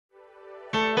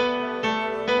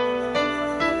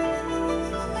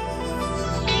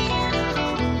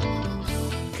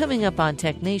Coming up on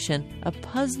Tech Nation, a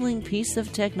puzzling piece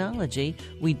of technology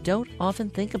we don't often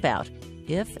think about,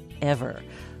 if ever.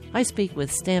 I speak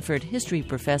with Stanford history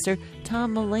professor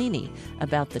Tom Mullaney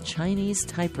about the Chinese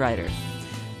typewriter.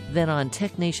 Then on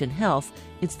Tech Nation Health,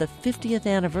 it's the 50th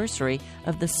anniversary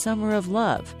of the Summer of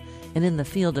Love. And in the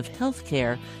field of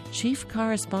healthcare, chief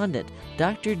correspondent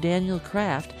Dr. Daniel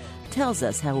Kraft tells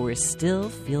us how we're still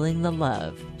feeling the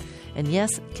love. And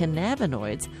yes,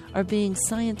 cannabinoids are being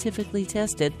scientifically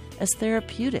tested as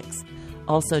therapeutics.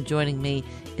 Also joining me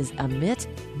is Amit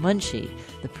Munshi,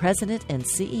 the president and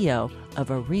CEO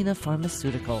of Arena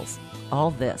Pharmaceuticals.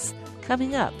 All this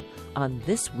coming up on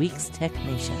this week's Tech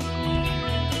Nation.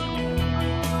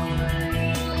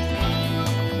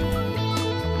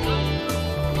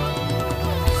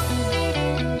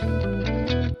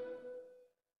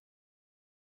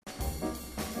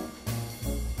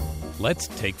 Let's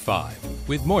Take 5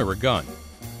 with Moira Gunn.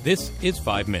 This is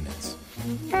 5 Minutes.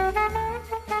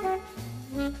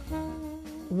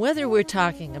 Whether we're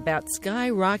talking about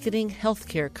skyrocketing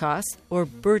healthcare costs or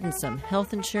burdensome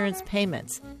health insurance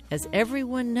payments, as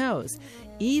everyone knows,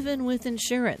 even with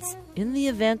insurance, in the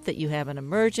event that you have an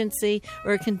emergency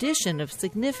or a condition of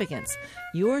significance,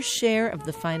 your share of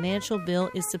the financial bill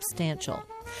is substantial.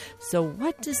 So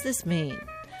what does this mean?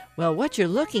 Well, what you're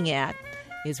looking at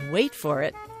is, wait for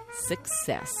it,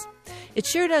 success. It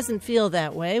sure doesn't feel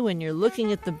that way when you're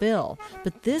looking at the bill,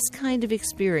 but this kind of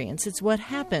experience is what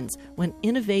happens when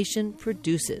innovation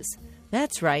produces.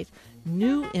 That's right,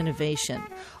 new innovation,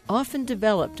 often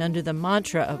developed under the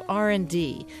mantra of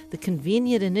R&D, the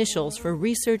convenient initials for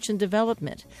research and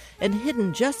development, and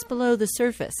hidden just below the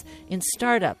surface in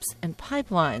startups and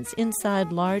pipelines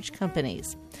inside large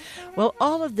companies. Well,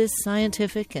 all of this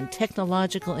scientific and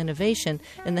technological innovation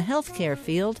in the healthcare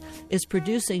field is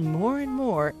producing more and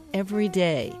more every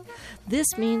day. This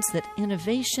means that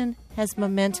innovation has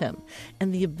momentum,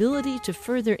 and the ability to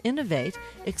further innovate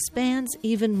expands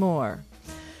even more.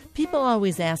 People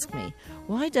always ask me,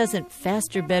 why doesn't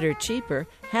faster, better, cheaper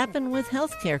happen with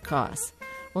healthcare costs?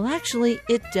 Well, actually,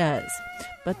 it does.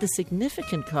 But the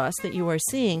significant costs that you are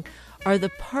seeing are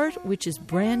the part which is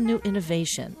brand new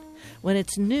innovation. When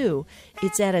it's new,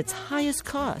 it's at its highest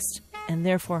cost and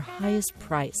therefore highest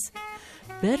price.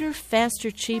 Better,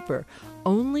 faster, cheaper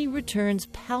only returns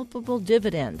palpable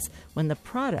dividends when the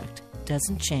product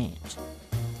doesn't change.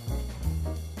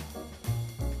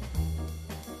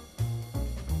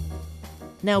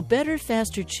 Now, better,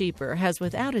 faster, cheaper has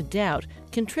without a doubt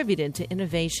contributed to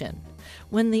innovation.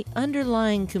 When the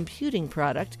underlying computing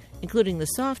product, including the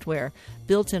software,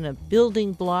 built in a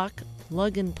building block,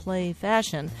 plug-and-play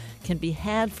fashion, can be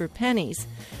had for pennies,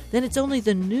 then it's only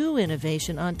the new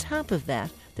innovation on top of that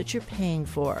that you're paying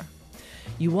for.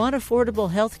 You want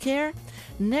affordable health care?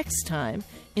 Next time,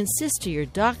 insist to your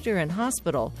doctor and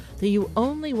hospital that you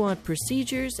only want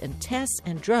procedures and tests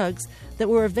and drugs that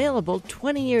were available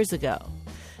 20 years ago.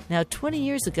 Now, 20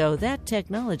 years ago, that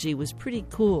technology was pretty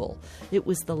cool. It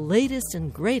was the latest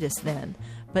and greatest then.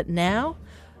 But now,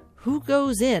 who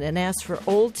goes in and asks for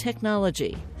old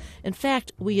technology? In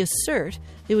fact, we assert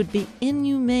it would be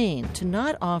inhumane to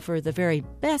not offer the very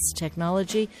best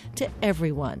technology to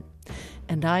everyone.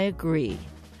 And I agree.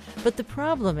 But the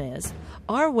problem is,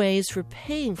 our ways for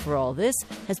paying for all this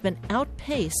has been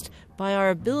outpaced by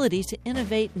our ability to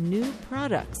innovate new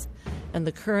products. And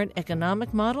the current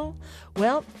economic model?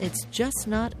 Well, it's just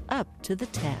not up to the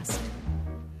task.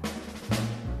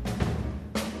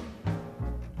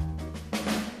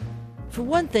 For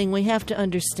one thing, we have to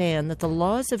understand that the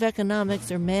laws of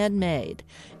economics are man-made.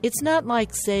 It's not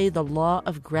like, say, the law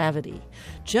of gravity.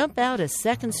 Jump out a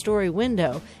second-story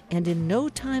window, and in no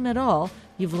time at all,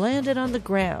 you've landed on the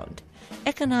ground.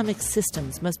 Economic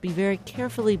systems must be very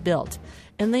carefully built,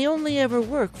 and they only ever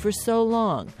work for so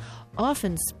long,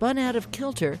 often spun out of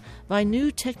kilter by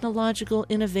new technological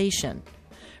innovation.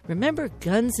 Remember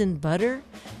guns and butter?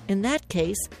 In that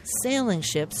case, sailing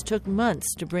ships took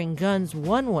months to bring guns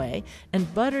one way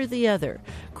and butter the other,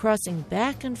 crossing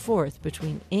back and forth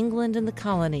between England and the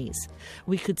colonies.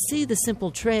 We could see the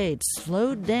simple trade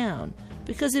slowed down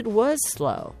because it was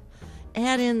slow.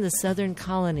 Add in the southern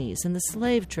colonies and the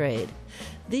slave trade.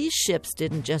 These ships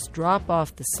didn't just drop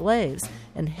off the slaves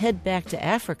and head back to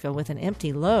Africa with an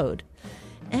empty load.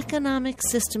 Economic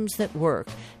systems that work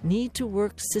need to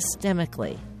work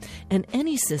systemically. And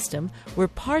any system where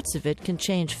parts of it can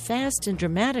change fast and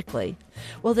dramatically,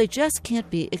 well, they just can't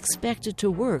be expected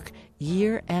to work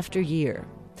year after year.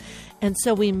 And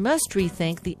so we must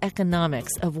rethink the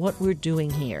economics of what we're doing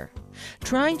here.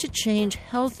 Trying to change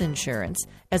health insurance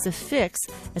as a fix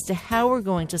as to how we're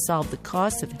going to solve the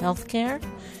cost of health care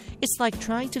It's like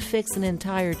trying to fix an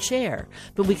entire chair,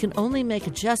 but we can only make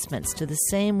adjustments to the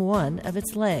same one of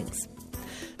its legs.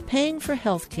 Paying for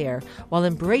health care while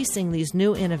embracing these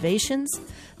new innovations,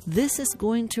 this is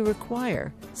going to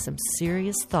require some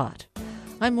serious thought.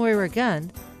 I'm Moira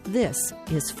Gunn. This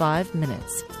is 5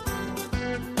 Minutes.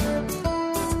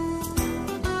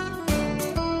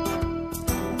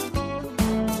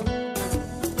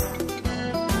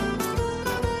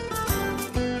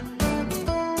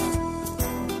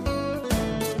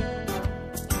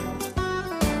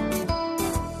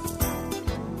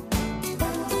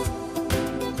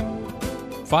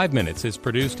 Five Minutes is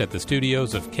produced at the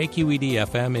studios of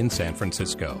KQED-FM in San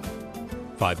Francisco.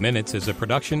 5 Minutes is a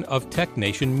production of Tech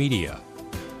Nation Media.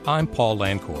 I'm Paul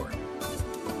Lancourt.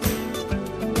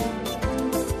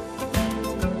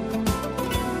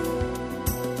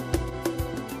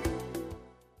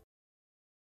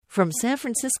 From San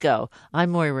Francisco,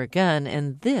 I'm Moira Gunn,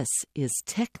 and this is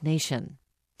Tech Nation.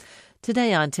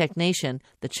 Today on Tech Nation,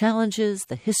 the challenges,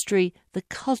 the history, the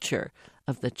culture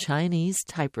of the Chinese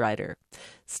typewriter.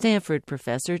 Stanford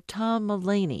professor Tom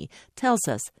Mullaney tells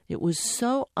us it was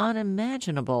so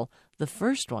unimaginable the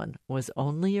first one was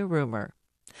only a rumor.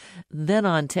 Then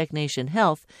on Tech Nation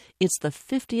Health, it's the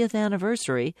 50th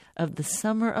anniversary of the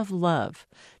Summer of Love.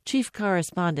 Chief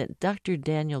correspondent Dr.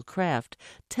 Daniel Kraft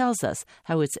tells us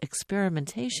how its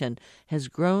experimentation has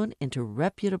grown into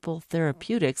reputable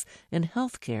therapeutics in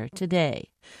healthcare today.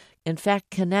 In fact,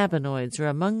 cannabinoids are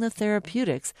among the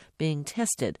therapeutics being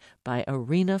tested by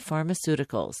Arena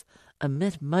Pharmaceuticals.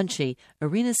 Amit Munshi,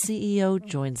 Arena CEO,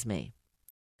 joins me.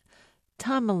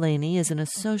 Tom Mullaney is an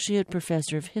associate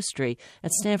professor of history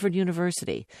at Stanford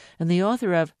University and the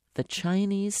author of The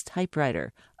Chinese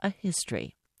Typewriter, A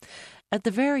History. At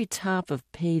the very top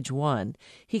of page 1,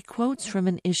 he quotes from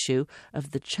an issue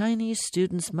of the Chinese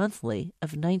Students' Monthly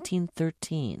of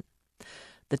 1913.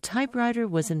 The typewriter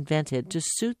was invented to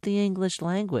suit the English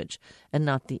language, and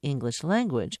not the English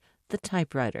language, the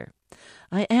typewriter.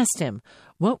 I asked him,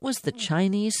 what was the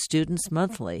Chinese Students'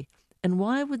 Monthly, and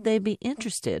why would they be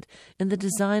interested in the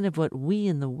design of what we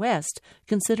in the West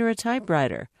consider a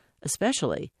typewriter,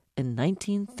 especially in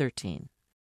 1913?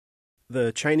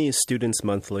 The Chinese Students'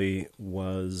 Monthly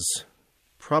was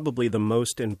probably the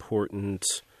most important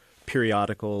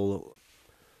periodical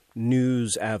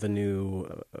news avenue,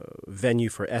 venue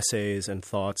for essays and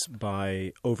thoughts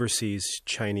by overseas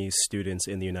Chinese students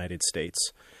in the United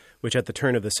States, which at the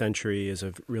turn of the century is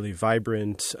a really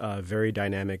vibrant, very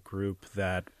dynamic group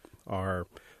that are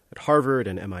at Harvard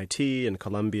and MIT and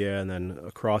Columbia and then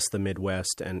across the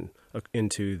Midwest and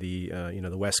into the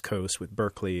the West Coast with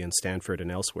Berkeley and Stanford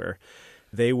and elsewhere.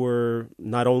 They were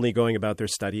not only going about their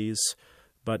studies,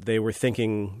 but they were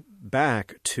thinking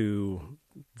back to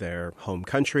their home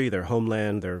country, their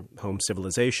homeland, their home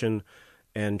civilization,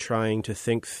 and trying to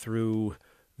think through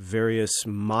various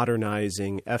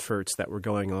modernizing efforts that were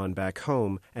going on back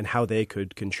home and how they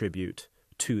could contribute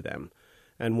to them.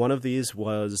 And one of these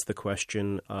was the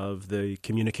question of the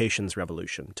communications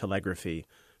revolution, telegraphy,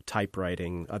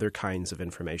 typewriting, other kinds of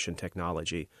information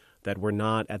technology that were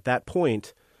not at that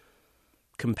point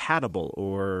compatible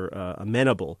or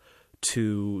amenable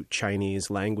to Chinese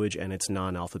language and its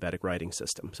non-alphabetic writing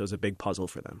system. So it was a big puzzle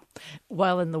for them.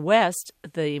 While in the West,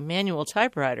 the manual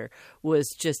typewriter was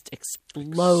just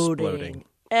exploding.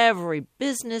 Every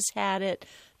business had it.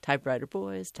 Typewriter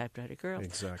boys, typewriter girls.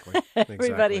 Exactly.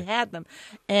 Everybody had them.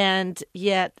 And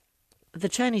yet the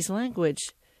Chinese language,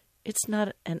 it's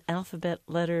not an alphabet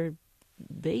letter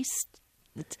based.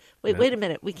 Wait a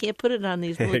minute. We can't put it on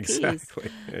these little keys.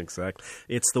 Exactly.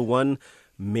 It's the one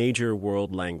major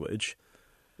world language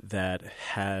that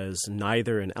has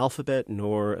neither an alphabet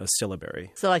nor a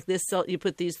syllabary. So like this, so you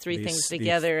put these three things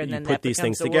together, and then you put these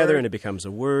things together, and it becomes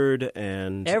a word.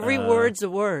 And every word's a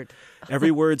word. Every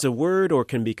word's a word, or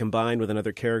can be combined with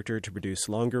another character to produce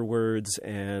longer words.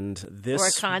 And this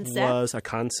was a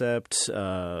concept,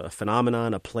 a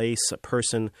phenomenon, a place, a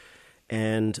person.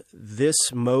 And this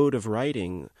mode of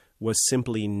writing was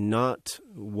simply not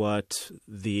what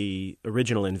the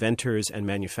original inventors and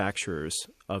manufacturers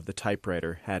of the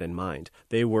typewriter had in mind.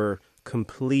 They were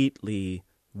completely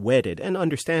wedded, and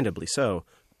understandably so,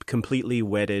 completely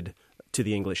wedded to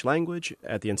the English language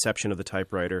at the inception of the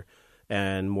typewriter,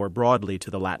 and more broadly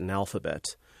to the Latin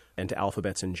alphabet and to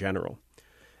alphabets in general.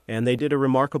 And they did a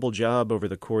remarkable job over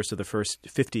the course of the first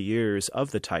 50 years of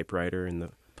the typewriter in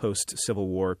the post-Civil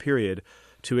War period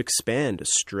to expand, to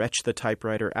stretch the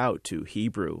typewriter out to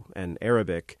Hebrew and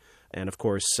Arabic and, of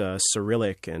course,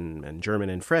 Cyrillic and German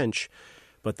and French.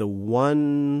 But the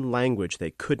one language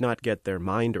they could not get their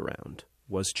mind around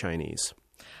was Chinese.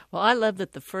 Well, I love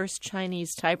that the first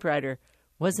Chinese typewriter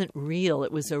wasn't real.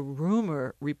 It was a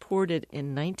rumor reported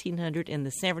in 1900 in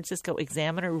the San Francisco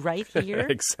Examiner right here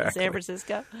Exactly. in San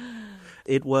Francisco.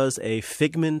 It was a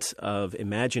figment of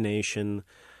imagination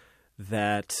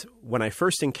that when I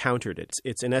first encountered it,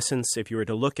 it's in essence, if you were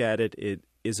to look at it, it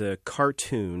is a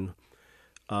cartoon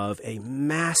of a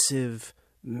massive,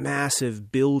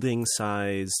 massive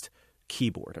building-sized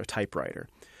keyboard, or typewriter.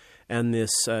 And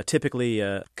this typically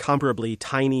comparably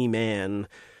tiny man,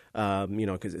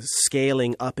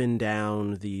 scaling up and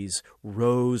down these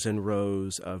rows and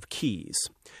rows of keys.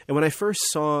 And when I first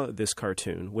saw this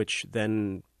cartoon, which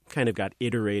then kind of got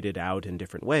iterated out in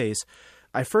different ways,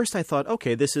 I thought,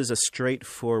 okay, this is a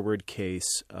straightforward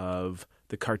case of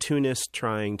the cartoonist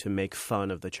trying to make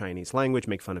fun of the Chinese language,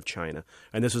 make fun of China.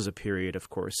 And this was a period, of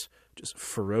course, just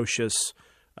ferocious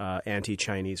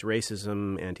anti-Chinese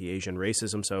racism, anti-Asian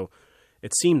racism, so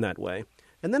it seemed that way.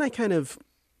 And then I kind of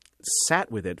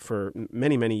sat with it for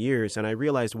many, many years, and I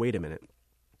realized, wait a minute.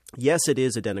 Yes, it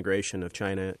is a denigration of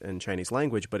China and Chinese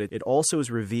language, but it also is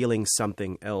revealing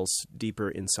something else deeper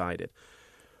inside it.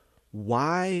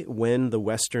 Why, when the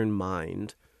Western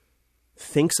mind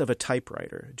thinks of a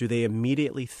typewriter, do they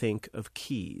immediately think of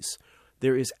keys?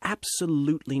 There is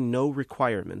absolutely no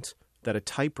requirement that a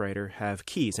typewriter have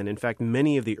keys. And in fact,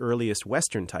 many of the earliest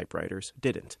Western typewriters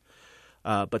didn't.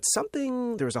 But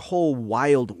there was a whole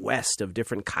wild west of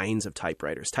different kinds of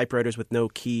typewriters. Typewriters with no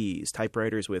keys,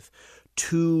 typewriters with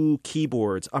two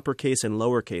keyboards, uppercase and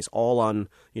lowercase, all on,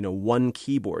 one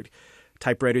keyboard.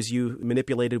 Typewriters you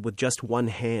manipulated with just one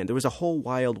hand. There was a whole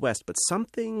wild west, but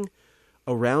something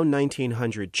around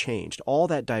 1900 changed. All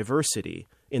that diversity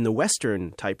in the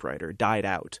Western typewriter died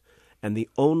out, and the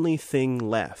only thing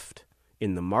left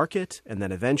in the market and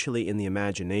then eventually in the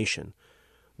imagination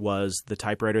was the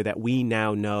typewriter that we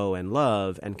now know and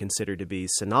love and consider to be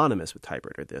synonymous with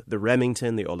typewriter, the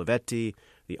Remington, the Olivetti,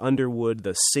 the Underwood,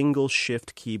 the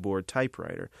single-shift keyboard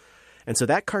typewriter. And so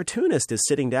that cartoonist is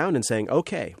sitting down and saying,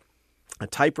 okay, a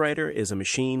typewriter is a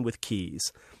machine with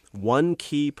keys, one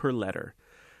key per letter.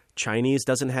 Chinese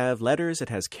doesn't have letters, it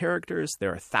has characters.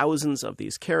 There are thousands of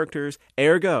these characters.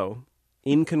 Ergo,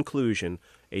 in conclusion,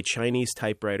 a Chinese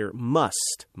typewriter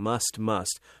must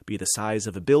be the size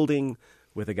of a building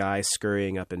with a guy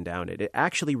scurrying up and down it. It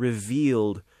actually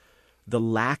revealed the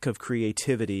lack of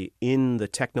creativity in the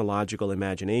technological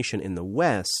imagination in the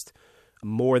West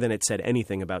more than it said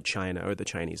anything about China or the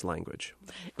Chinese language.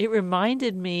 It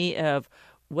reminded me of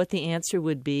what the answer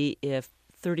would be if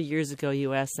 30 years ago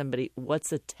you asked somebody,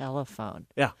 what's a telephone?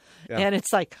 Yeah. And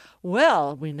it's like,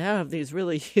 well, we now have these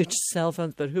really huge cell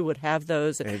phones, but who would have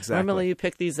those? Exactly. Normally you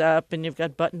pick these up and you've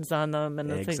got buttons on them.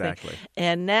 And exactly.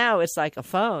 And now it's like a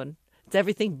phone. It's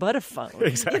everything but a phone.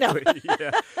 Exactly.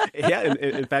 Yeah.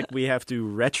 In fact, we have to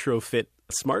retrofit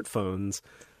smartphones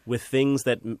with things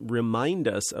that remind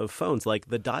us of phones, like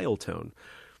the dial tone.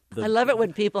 I love it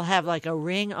when people have like a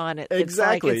ring on it.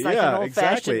 Exactly. It's like an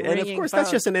old-fashioned And of course, phone. that's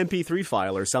just an MP3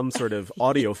 file or some sort of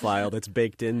audio file that's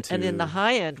baked into. And in the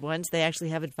high-end ones, they actually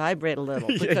have it vibrate a little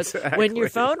because Exactly. when your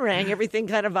phone rang, everything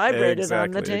kind of vibrated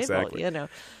on the table. Exactly.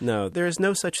 No, there is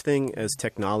no such thing as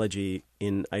technology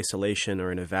in isolation or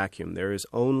in a vacuum. There is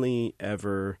only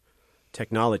ever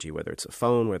technology, whether it's a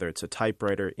phone, whether it's a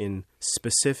typewriter, in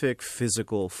specific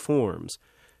physical forms.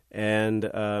 And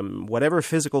whatever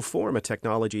physical form a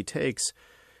technology takes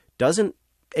doesn't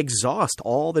exhaust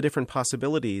all the different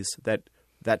possibilities that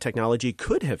technology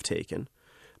could have taken.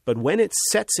 But when it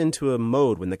sets into a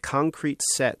mode, when the concrete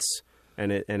sets,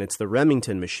 and it's the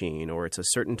Remington machine or it's a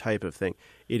certain type of thing,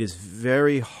 it is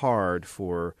very hard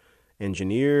for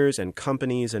engineers and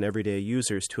companies and everyday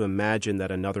users to imagine that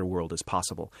another world is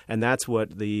possible. And that's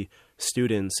what the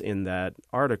students in that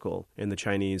article in the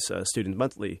Chinese Student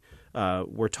Monthly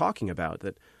were talking about,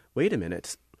 that, wait a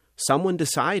minute, someone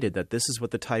decided that this is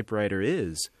what the typewriter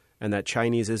is and that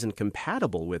Chinese isn't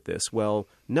compatible with this. Well,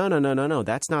 no,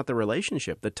 that's not the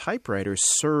relationship. The typewriter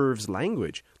serves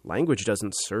language. Language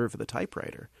doesn't serve the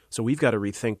typewriter. So we've got to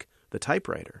rethink the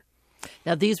typewriter.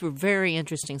 Now, these were very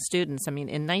interesting students. I mean,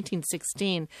 in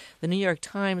 1916, the New York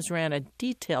Times ran a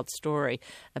detailed story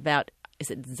about, is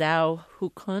it Zhao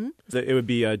Hukun? It would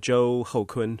be Zhou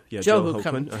Hokun. Yeah, Zhou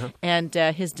Hokun. Uh-huh. And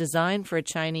his design for a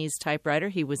Chinese typewriter,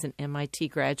 he was an MIT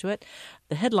graduate.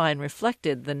 The headline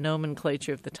reflected the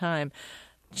nomenclature of the time.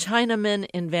 Chinaman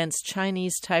invents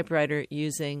Chinese typewriter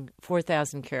using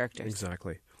 4,000 characters.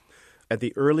 Exactly. At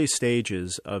the early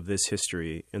stages of this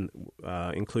history,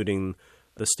 including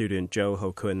the student Zhou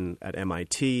Hokun at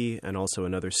MIT and also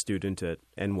another student at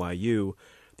NYU,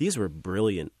 these were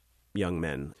brilliant young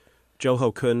men. Zhou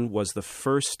Hokun was the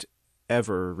first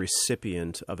ever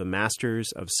recipient of a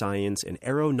Master's of Science in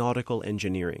Aeronautical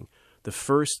Engineering. the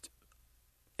first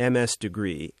MS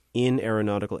degree in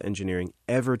aeronautical engineering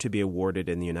ever to be awarded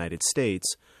in the United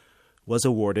States was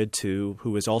awarded to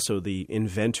who is also the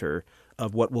inventor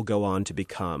of what will go on to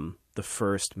become the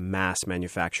first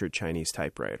mass-manufactured Chinese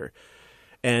typewriter.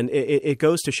 And it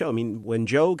goes to show, I mean, when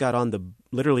Zhou got on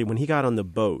when he got on the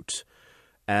boat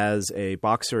as a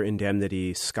Boxer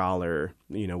Indemnity scholar,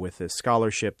 with a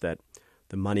scholarship that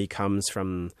the money comes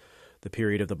from the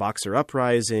period of the Boxer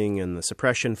Uprising and the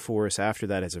suppression force after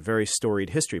that has a very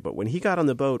storied history. But when he got on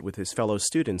the boat with his fellow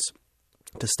students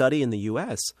to study in the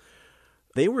U.S.,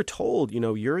 they were told,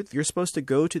 you're supposed to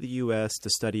go to the U.S. to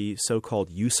study so-called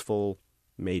useful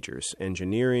majors,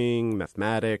 engineering,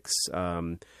 mathematics,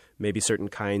 maybe certain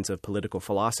kinds of political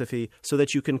philosophy, so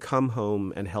that you can come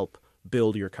home and help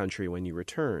build your country when you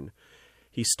return.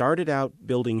 He started out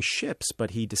building ships,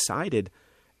 but he decided,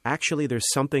 actually,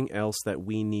 there's something else that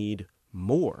we need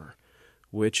more,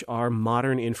 which are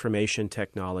modern information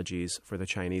technologies for the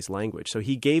Chinese language. So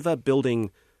he gave up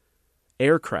building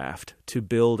aircraft to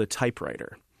build a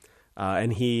typewriter.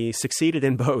 And he succeeded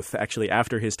in both. Actually,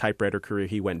 after his typewriter career,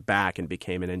 he went back and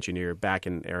became an engineer back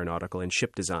in aeronautical and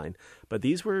ship design. But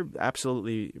these were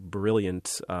absolutely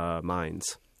brilliant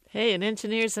minds. Hey, an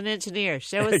engineer's an engineer.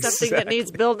 Show us something that needs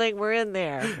building. We're in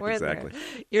there. We're in there.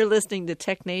 You're listening to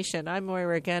Tech Nation. I'm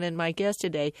Moira Gunn, and my guest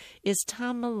today is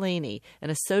Tom Mullaney,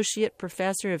 an associate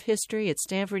professor of history at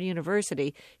Stanford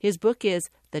University. His book is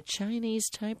The Chinese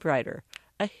Typewriter,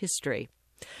 A History.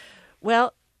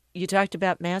 Well, you talked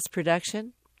about mass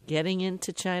production, getting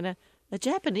into China. The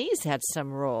Japanese had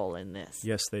some role in this.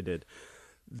 Yes, they did.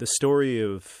 The story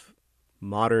of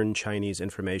modern Chinese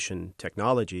information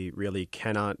technology really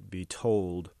cannot be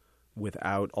told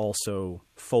without also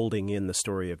folding in the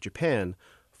story of Japan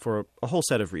for a whole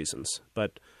set of reasons.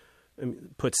 But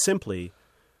put simply,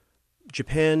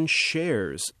 Japan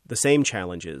shares the same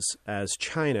challenges as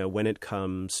China when it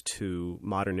comes to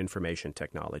modern information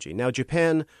technology. Now,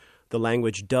 Japan, the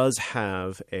language, does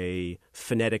have a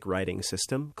phonetic writing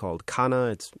system called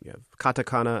kana. It's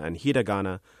katakana and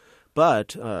hiragana.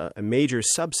 But a major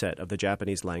subset of the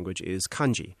Japanese language is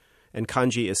kanji. And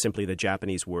kanji is simply the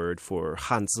Japanese word for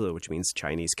hanzi, which means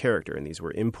Chinese character. And these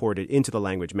were imported into the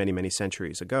language many, many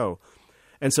centuries ago.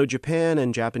 And so Japan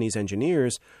and Japanese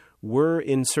engineers were,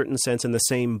 in certain sense, in the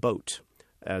same boat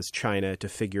as China to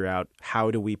figure out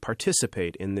how do we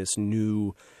participate in this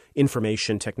new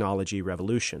information technology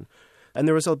revolution. And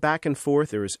there was a back and forth.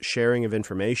 There was sharing of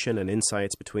information and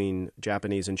insights between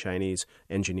Japanese and Chinese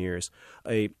engineers.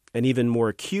 An even more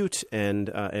acute and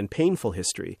painful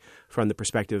history from the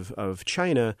perspective of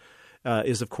China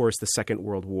is, of course, the Second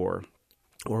World War,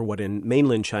 or what in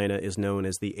mainland China is known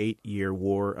as the 8-Year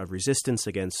War of Resistance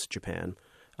against Japan,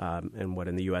 and what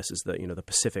in the U.S. is the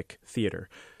Pacific Theater.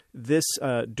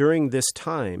 During this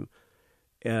time,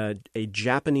 a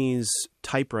Japanese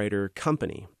typewriter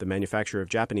company, the manufacturer of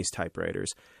Japanese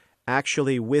typewriters,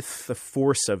 actually, with the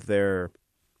force of their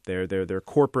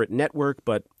corporate network,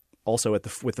 but also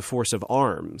with the force of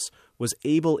arms, was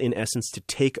able, in essence, to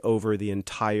take over the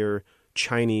entire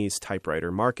Chinese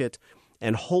typewriter market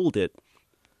and hold it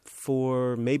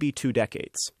for maybe 2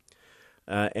 decades.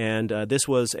 And this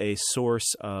was a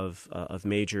source of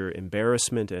major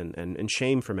embarrassment and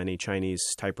shame for many Chinese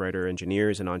typewriter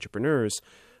engineers and entrepreneurs,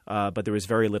 but there was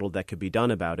very little that could be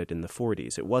done about it in the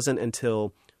 40s. It wasn't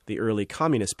until the early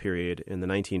communist period in the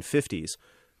 1950s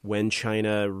when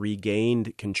China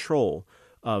regained control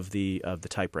of the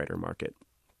typewriter market.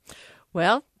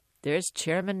 Well, there's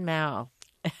Chairman Mao.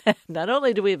 Not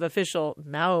only do we have official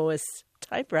Maoist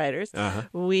typewriters,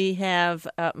 we have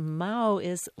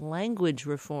Maoist language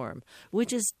reform,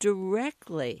 which is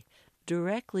directly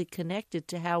connected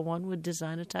to how one would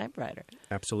design a typewriter.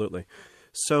 Absolutely.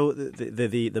 So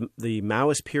the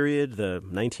Maoist period, the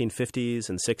 1950s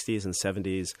and 60s and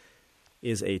 70s,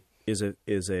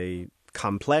 is a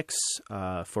complex,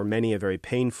 for many a very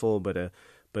painful,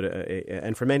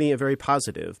 and for many a very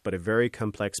positive, but a very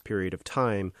complex period of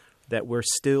time that we're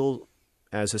still,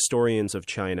 as historians of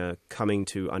China, coming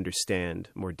to understand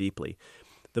more deeply.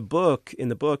 In the book,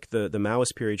 the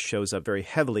Maoist period shows up very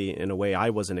heavily in a way I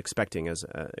wasn't expecting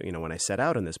when I set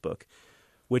out on this book,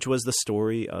 which was the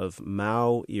story of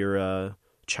Mao-era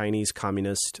Chinese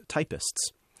communist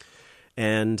typists.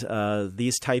 And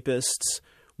these typists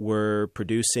were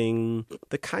producing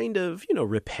the kind of,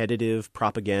 repetitive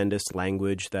propagandist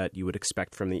language that you would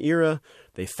expect from the era.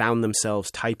 They found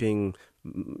themselves typing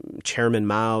Chairman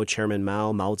Mao,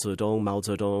 Mao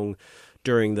Zedong.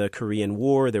 During the Korean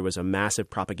War, there was a massive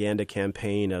propaganda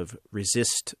campaign of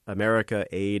resist America,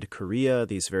 aid Korea,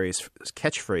 these various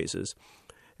catchphrases.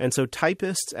 And so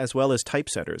typists as well as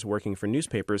typesetters working for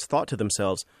newspapers thought to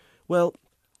themselves, well,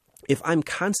 if I'm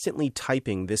constantly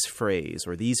typing this phrase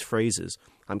or these phrases,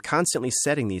 I'm constantly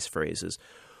setting these phrases,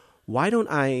 why don't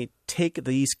I take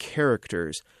these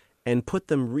characters and put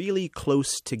them really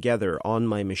close together on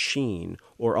my machine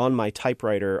or on my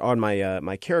typewriter, on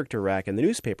my character rack in the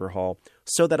newspaper hall,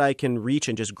 so that I can reach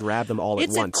and just grab them all at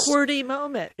once. It's a QWERTY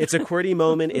moment. It's a QWERTY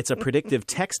moment. It's a predictive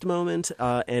text moment,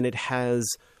 and it has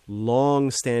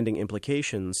long-standing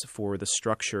implications for the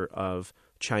structure of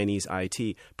Chinese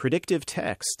IT. Predictive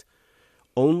text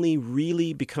only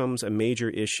really becomes a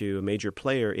major issue, a major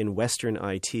player in Western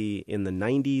IT in the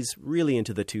 90s, really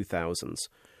into the 2000s.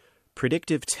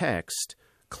 Predictive text,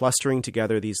 clustering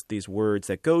together these words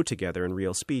that go together in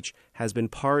real speech, has been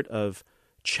part of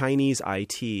Chinese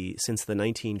IT since the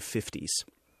 1950s.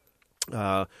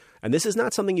 And this is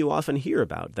not something you often hear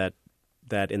about,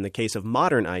 that in the case of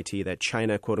modern IT, that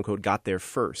China, quote-unquote, got there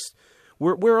first.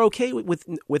 We're okay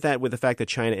with that, with the fact that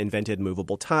China invented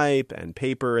movable type and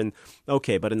paper, and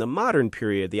okay, but in the modern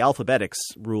period, the alphabetics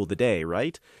ruled the day,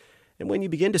 right? And when you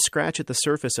begin to scratch at the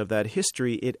surface of that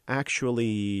history, it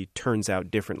actually turns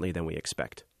out differently than we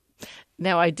expect.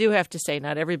 Now, I do have to say,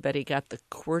 not everybody got the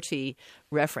QWERTY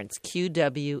reference,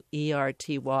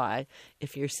 QWERTY.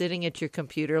 If you're sitting at your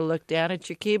computer, look down at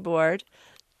your keyboard.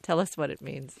 Tell us what it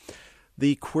means.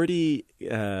 The QWERTY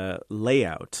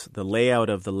layout, the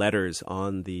layout of the letters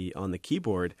on the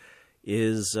keyboard,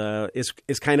 is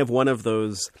kind of one of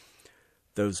those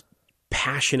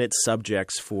passionate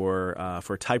subjects for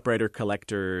typewriter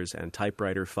collectors and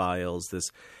typewriter files.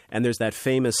 And there's that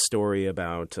famous story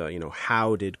about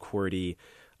how did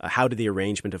the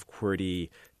arrangement of QWERTY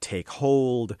take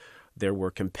hold? There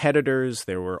were competitors.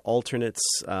 There were alternate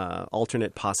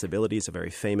possibilities. A very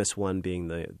famous one being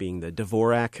the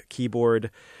Dvorak keyboard,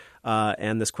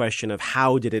 and this question of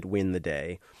how did it win the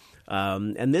day?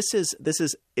 And this is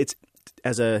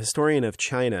as a historian of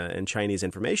China and Chinese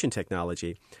information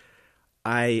technology,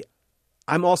 I'm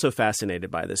also fascinated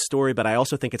by this story, but I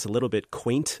also think it's a little bit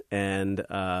quaint and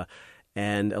a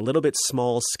little bit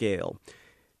small scale.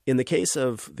 In the case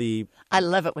of I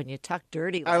love it when you talk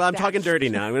dirty. I'm talking dirty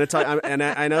now. I'm going to talk, and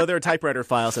I know there are typewriter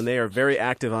files, and they are very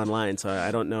active online, so I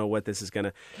don't know what this is going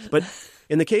to. But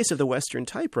in the case of the Western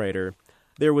typewriter,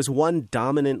 there was one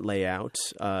dominant layout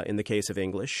in the case of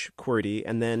English, QWERTY,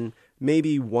 and then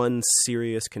maybe one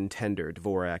serious contender,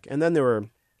 Dvorak, and then there were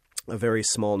a very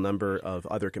small number of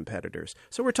other competitors.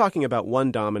 So we're talking about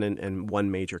one dominant and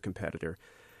one major competitor.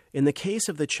 In the case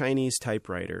of the Chinese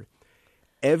typewriter,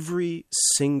 every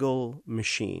single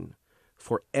machine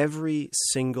for every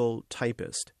single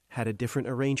typist had a different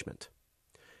arrangement.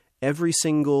 Every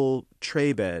single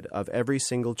tray bed of every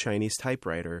single Chinese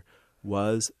typewriter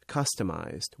was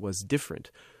customized, was different.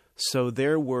 So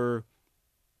there were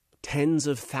tens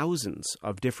of thousands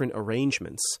of different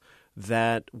arrangements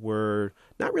that were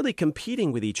not really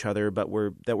competing with each other, but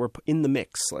that were in the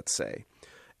mix, let's say.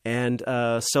 And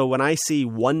so when I see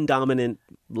one dominant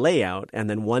layout and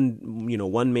then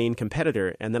one main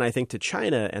competitor, and then I think to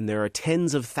China and there are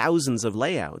tens of thousands of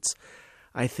layouts,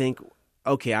 I think,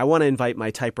 okay, I want to invite my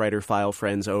typewriter file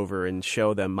friends over and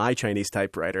show them my Chinese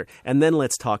typewriter, and then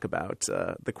let's talk about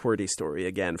the QWERTY story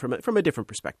again from a different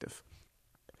perspective.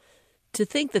 To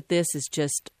think that this is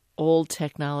just old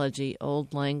technology,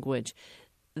 old language,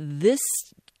 this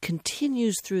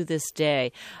continues through this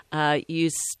day. You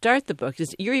start the book,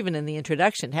 you're even in the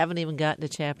introduction, haven't even gotten to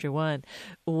chapter 1,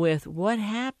 with what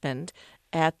happened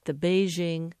at the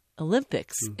Beijing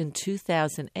Olympics in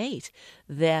 2008,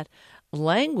 that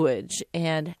language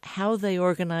and how they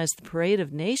organized the Parade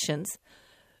of Nations,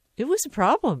 it was a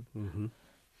problem. Mm-hmm.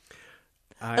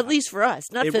 At least for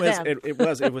us, not for them. It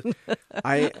was.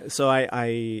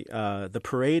 The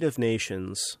Parade of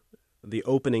Nations, the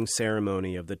opening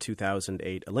ceremony of the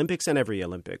 2008 Olympics and every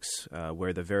Olympics,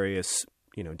 where the various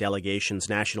delegations,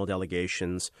 national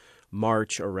delegations,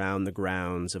 march around the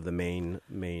grounds of the main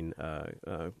ring,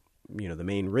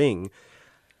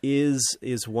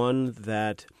 is one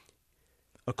that,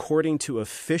 according to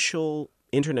official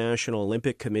International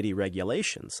Olympic Committee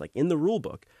regulations, like in the rule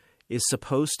book, is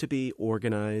supposed to be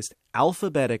organized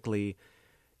alphabetically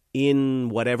in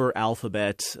whatever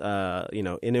alphabet,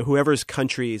 in whoever's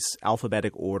country's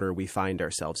alphabetic order we find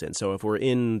ourselves in. So if we're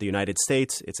in the United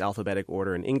States, it's alphabetic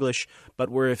order in English. But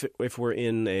if we're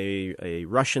in a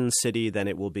Russian city, then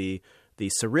it will be the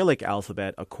Cyrillic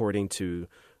alphabet according to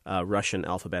Russian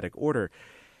alphabetic order.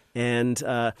 And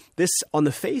this, on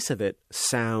the face of it,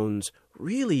 sounds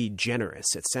really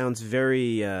generous. It sounds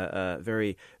very,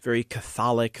 very, very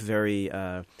Catholic, very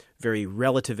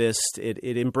relativist.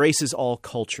 It embraces all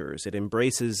cultures. It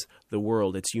embraces the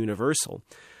world. It's universal.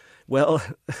 Well,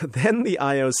 then the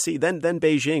IOC, then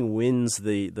Beijing wins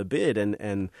the bid,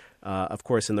 and of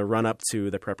course, in the run-up to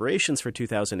the preparations for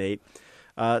 2008,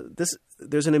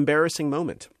 there's an embarrassing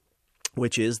moment,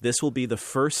 which is this will be the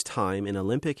first time in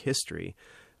Olympic history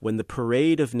when the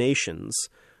Parade of Nations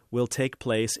will take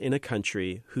place in a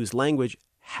country whose language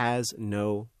has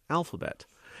no alphabet.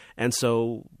 And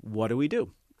so what do we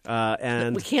do?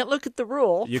 And we can't look at the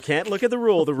rule. You can't look at the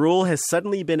rule. The rule has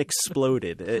suddenly been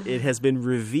exploded. It has been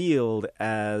revealed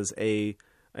as in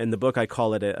the book I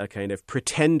call it a kind of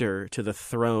pretender to the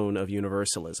throne of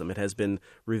universalism. It has been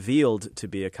revealed to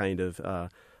be a kind of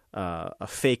a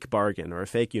fake bargain or a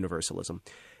fake universalism.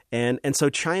 And so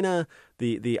China,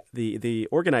 the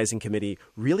organizing committee,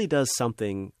 really does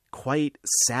something quite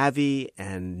savvy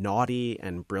and naughty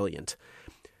and brilliant.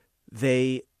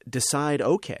 They decide,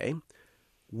 okay,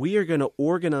 we are going to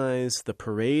organize the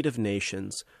Parade of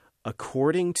Nations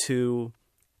according to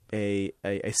a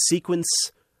sequence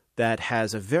that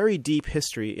has a very deep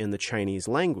history in the Chinese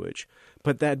language,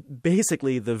 but that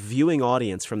basically the viewing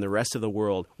audience from the rest of the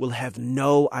world will have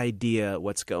no idea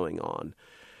what's going on.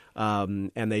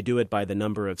 And they do it by the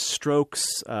number of strokes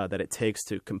that it takes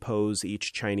to compose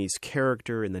each Chinese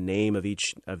character in the name of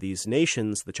each of these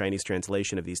nations, the Chinese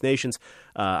translation of these nations.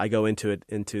 I go into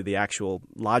the actual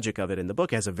logic of it in the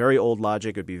book. It has a very old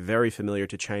logic. It would be very familiar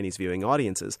to Chinese viewing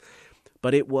audiences.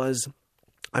 But it was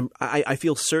I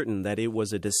feel certain that it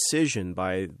was a decision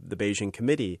by the Beijing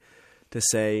committee to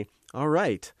say, all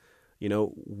right,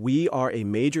 we are a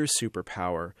major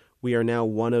superpower. We are now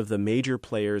one of the major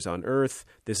players on Earth.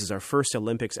 This is our first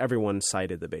Olympics. Everyone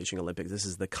cited the Beijing Olympics. This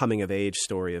is the coming-of-age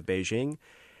story of Beijing.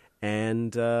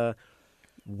 And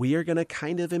we are going to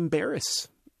kind of embarrass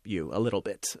you a little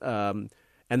bit.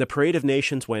 And the Parade of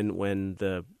Nations, when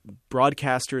the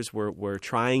broadcasters were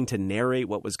trying to narrate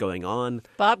what was going on,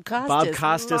 Bob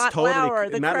Costas, Matt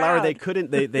Lauer, they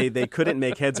couldn't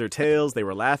make heads or tails. They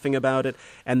were laughing about it,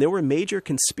 and there were major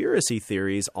conspiracy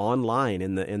theories online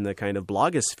in the kind of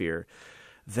blogosphere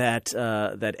that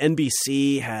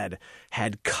NBC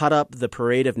had cut up the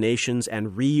Parade of Nations and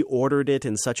reordered it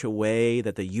in such a way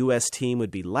that the U.S. team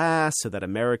would be last, so that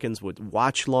Americans would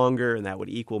watch longer, and that would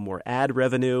equal more ad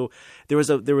revenue. There was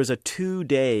a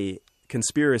 2-day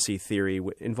conspiracy theory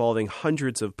involving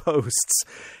hundreds of posts,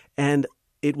 and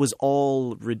it was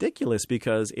all ridiculous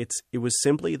because it was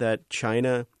simply that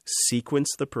China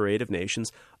sequenced the Parade of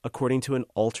Nations according to an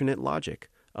alternate logic,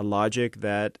 a logic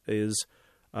that is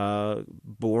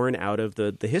born out of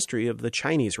the history of the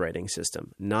Chinese writing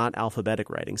system, not alphabetic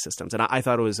writing systems. And I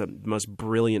thought it was the most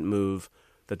brilliant move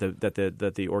that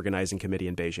the organizing committee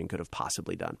in Beijing could have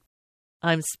possibly done.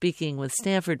 I'm speaking with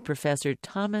Stanford professor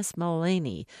Thomas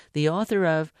Mullaney, the author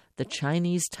of The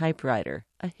Chinese Typewriter,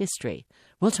 A History.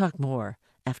 We'll talk more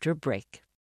after a break.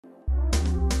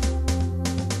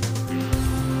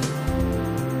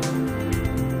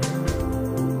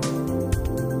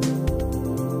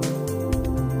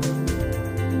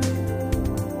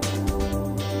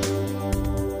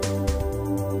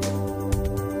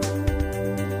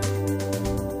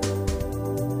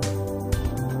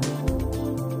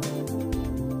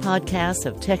 Podcasts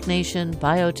of TechNation,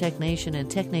 BiotechNation, and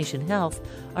TechNation Health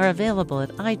are available at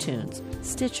iTunes,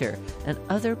 Stitcher, and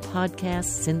other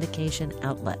podcast syndication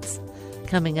outlets.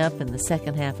 Coming up in the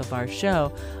second half of our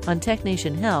show on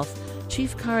TechNation Health,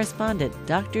 Chief Correspondent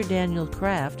Dr. Daniel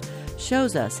Kraft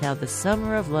shows us how the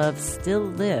summer of love still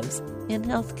lives in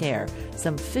healthcare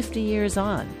some 50 years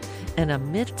on. And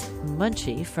Amit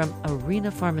Munshi from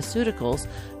Arena Pharmaceuticals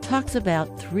talks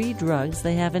about 3 drugs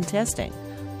they have in testing,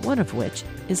 one of which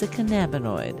is a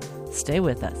cannabinoid. Stay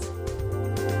with us.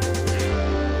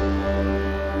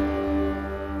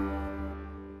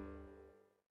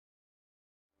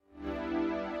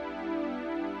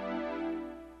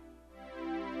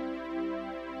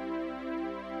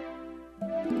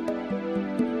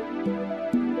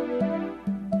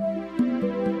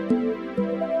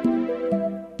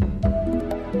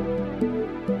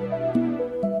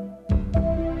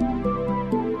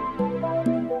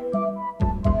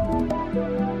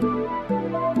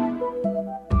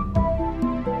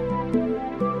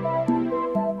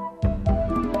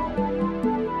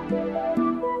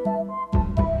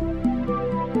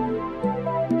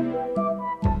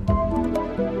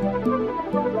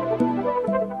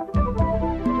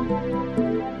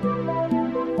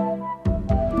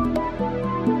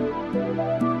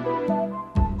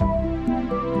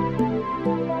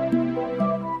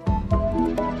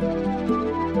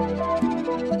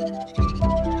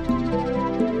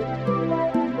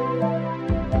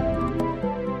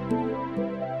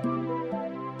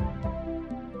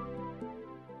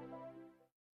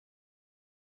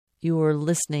 You're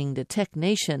listening to Tech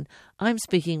Nation. I'm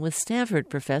speaking with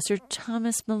Stanford professor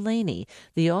Thomas Mullaney,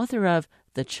 the author of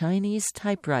The Chinese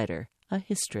Typewriter, A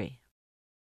History.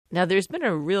 Now, there's been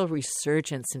a real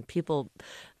resurgence in people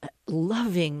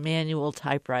loving manual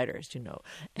typewriters,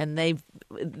 and they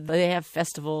have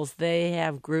festivals, they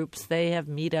have groups, they have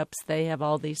meetups, they have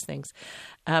all these things.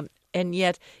 And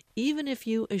yet, even if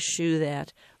you eschew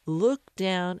that, look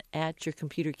down at your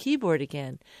computer keyboard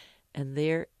again, and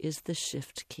there is the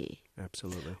Shift key.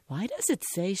 Absolutely. Why does it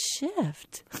say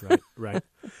Shift? Right.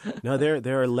 No,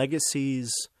 there are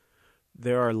legacies.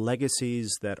 There are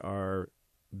legacies that are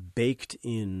baked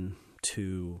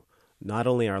into not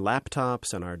only our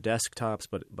laptops and our desktops,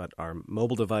 but our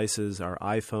mobile devices, our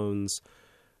iPhones,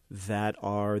 that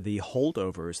are the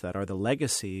holdovers, that are the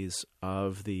legacies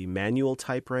of the manual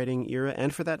typewriting era,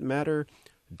 and for that matter,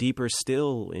 deeper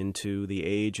still into the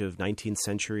age of 19th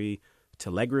century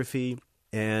telegraphy.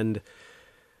 And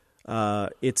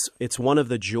it's one of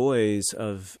the joys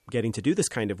of getting to do this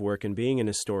kind of work and being an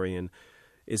historian,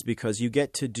 is because you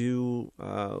get to do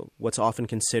what's often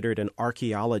considered an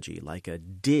archaeology, like a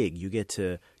dig. You get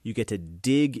to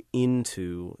dig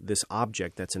into this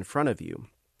object that's in front of you,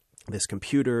 this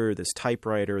computer, this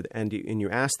typewriter, and you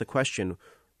ask the question,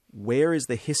 where is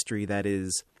the history that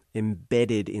is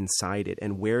embedded inside it,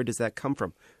 and where does that come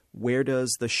from? Where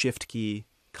does the Shift key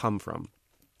come from?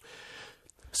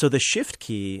 So the Shift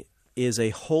key is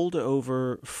a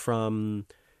holdover from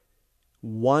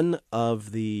one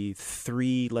of the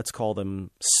three, let's call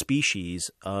them species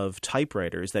of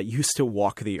typewriters that used to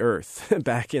walk the earth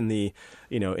back in the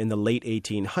late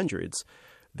 1800s.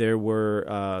 There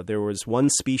was one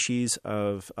species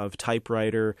of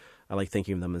typewriter. I like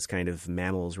thinking of them as kind of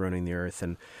mammals running the earth,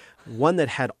 and one that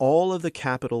had all of the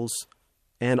capitals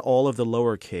and all of the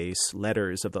lowercase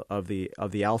letters of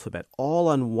the alphabet all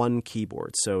on one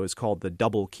keyboard. So it's called the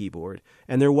double keyboard.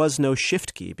 And there was no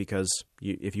Shift key because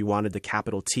if you wanted the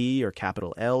capital T or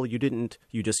capital L, you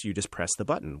just press the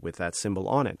button with that symbol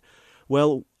on it.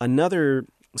 Well, another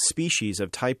species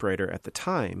of typewriter at the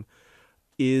time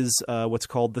is what's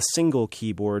called the single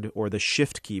keyboard or the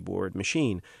Shift keyboard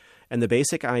machine. And the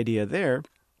basic idea there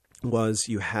was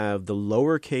you have the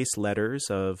lowercase letters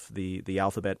of the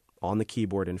alphabet on the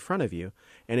keyboard in front of you.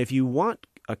 And if you want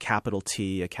a capital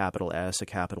T, a capital S, a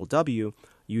capital W,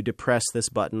 you depress this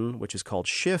button, which is called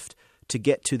Shift, to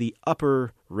get to the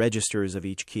upper registers of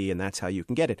each key, and that's how you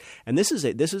can get it. And this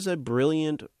is a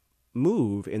brilliant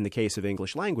move in the case of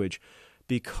English language,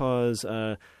 because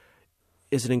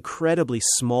is an incredibly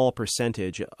small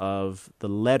percentage of the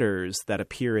letters that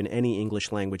appear in any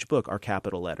English language book are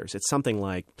capital letters. It's something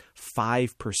like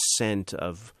 5%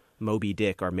 of Moby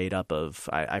Dick are made up of,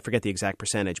 I forget the exact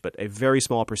percentage, but a very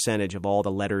small percentage of all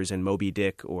the letters in Moby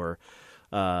Dick or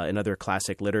in other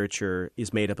classic literature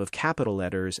is made up of capital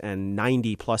letters, and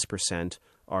 90+%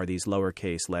 are these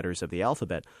lowercase letters of the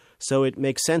alphabet. So it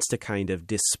makes sense to kind of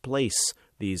displace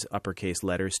these uppercase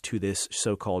letters to this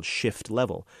so-called Shift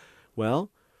level. Well,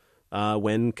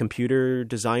 when computer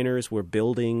designers were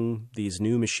building these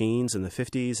new machines in the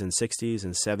 50s and 60s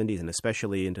and 70s, and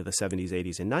especially into the 70s,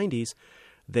 80s, and 90s,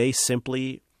 they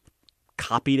simply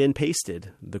copied and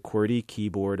pasted the QWERTY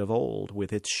keyboard of old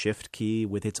with its Shift key,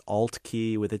 with its Alt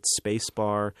key, with its space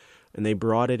bar, and they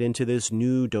brought it into this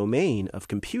new domain of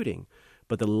computing.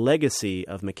 But the legacy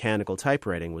of mechanical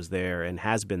typewriting was there and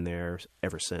has been there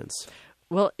ever since.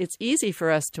 Well, it's easy for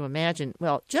us to imagine,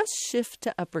 just Shift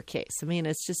to uppercase. I mean,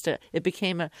 it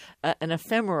became an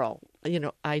ephemeral,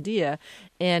 idea.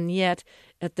 And yet,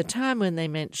 at the time when they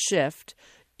meant Shift,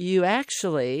 you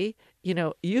actually,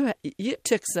 it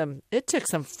took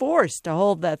some force to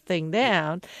hold that thing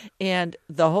down, and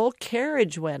the whole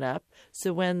carriage went up.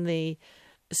 So when the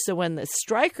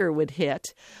striker would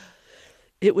hit,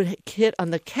 it would hit on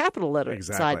the capital letter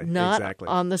side, not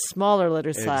on the smaller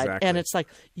letter side. Exactly. And it's like,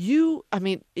 you were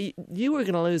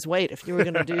going to lose weight if you were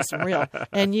going to do some real.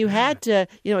 And you had to,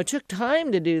 it took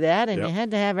time to do that, and you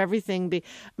had to have everything be.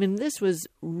 This was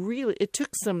really, it took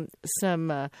some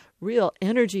real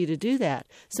energy to do that.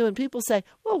 So when people say,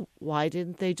 well, why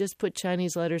didn't they just put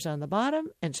Chinese letters on the bottom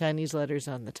and Chinese letters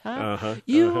on the top?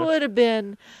 Would have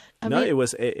been.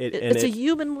 It's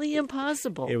humanly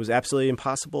impossible. It was absolutely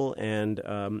impossible, and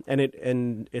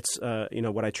it's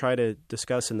what I try to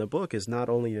discuss in the book is not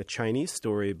only a Chinese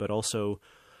story, but also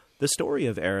the story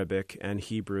of Arabic and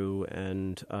Hebrew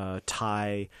and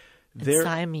Thai,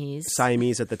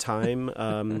 Siamese at the time,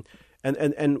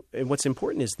 and what's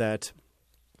important is that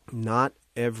not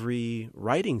every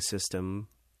writing system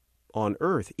on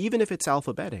Earth, even if it's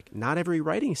alphabetic, not every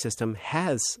writing system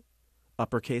has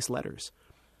uppercase letters.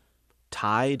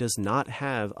 Thai does not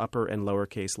have upper and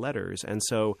lowercase letters. And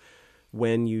so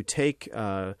when you take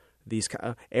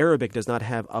Arabic does not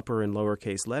have upper and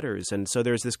lowercase letters. And so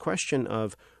there's this question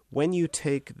of when you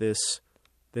take this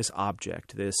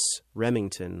object, this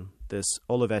Remington, this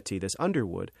Olivetti, this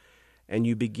Underwood, and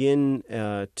you begin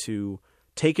to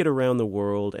take it around the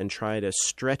world and try to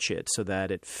stretch it so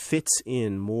that it fits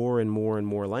in more and more and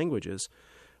more languages,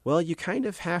 well, you kind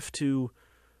of have to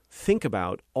think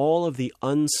about all of the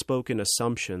unspoken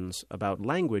assumptions about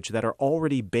language that are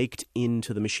already baked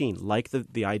into the machine, like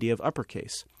the idea of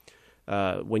uppercase.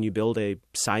 When you build a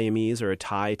Siamese or a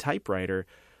Thai typewriter,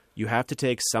 you have to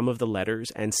take some of the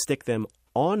letters and stick them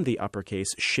on the uppercase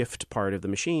shift part of the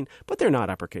machine, but they're not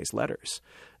uppercase letters.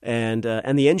 And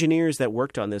the engineers that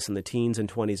worked on this in the teens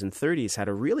and 20s and 30s had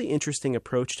a really interesting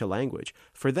approach to language.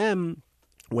 For them,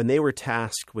 when they were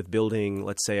tasked with building,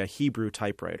 let's say, a Hebrew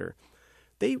typewriter,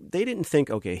 they didn't think,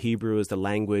 okay, Hebrew is the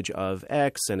language of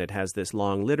X and it has this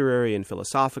long literary and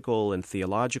philosophical and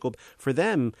theological. For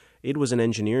them, it was an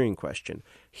engineering question.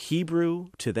 Hebrew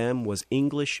to them was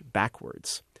English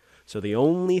backwards. So the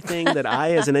only thing that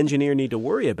I as an engineer need to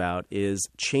worry about is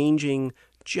changing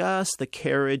just the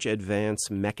carriage advance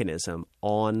mechanism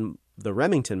on the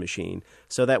Remington machine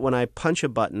so that when I punch a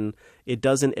button, it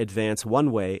doesn't advance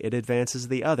one way, it advances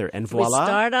the other. And voila. We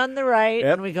start on the right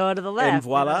and we go to the left. And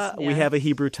voila, we have a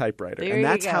Hebrew typewriter. There and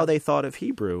that's you go. how they thought of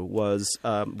Hebrew was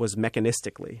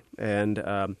mechanistically.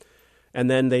 And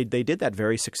then they did that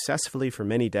very successfully for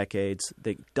many decades.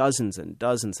 Dozens and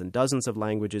dozens and dozens of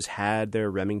languages had their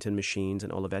Remington machines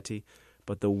and Olivetti.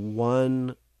 But the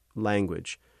one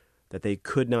language that they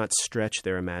could not stretch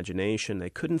their imagination, they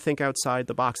couldn't think outside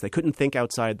the box, they couldn't think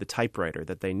outside the typewriter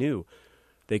that they knew.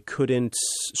 They couldn't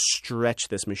stretch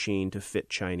this machine to fit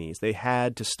Chinese. They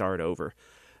had to start over.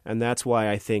 And that's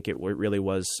why I think it really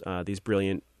was these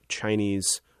brilliant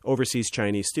overseas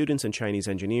Chinese students and Chinese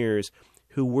engineers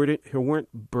who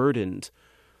weren't burdened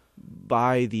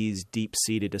by these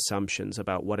deep-seated assumptions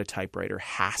about what a typewriter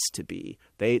has to be.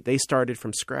 They started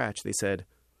from scratch. They said,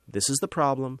 this is the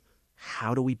problem.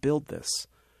 How do we build this?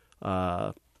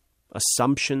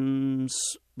 Assumptions,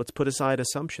 let's put aside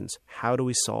assumptions. How do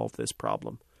we solve this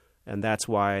problem? And that's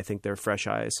why I think their fresh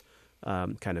eyes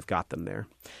kind of got them there.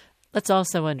 Let's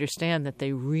also understand that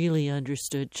they really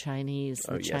understood Chinese,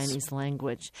 the yes. Chinese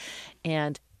language.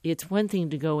 And it's one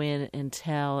thing to go in and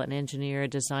tell an engineer, a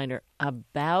designer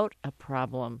about a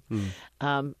problem.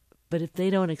 But if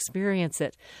they don't experience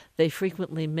it, they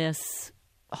frequently miss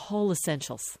whole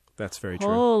essentials. That's very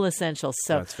true. Whole essentials.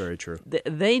 So that's very true.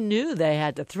 They knew they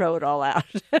had to throw it all out.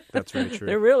 That's very true.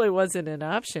 There really wasn't an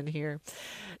option here.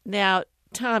 Now,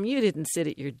 Tom, you didn't sit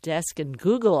at your desk and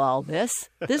Google all this.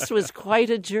 This was quite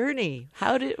a journey.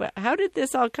 How did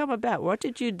this all come about? What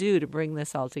did you do to bring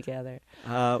this all together?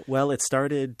 Well, it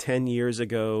started 10 years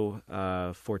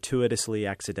ago, fortuitously,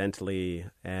 accidentally,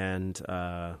 and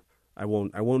I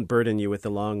won't burden you with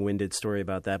the long-winded story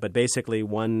about that. But basically,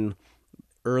 one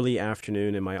early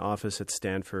afternoon in my office at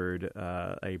Stanford,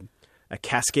 a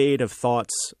cascade of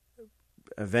thoughts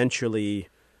eventually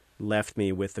left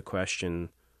me with the question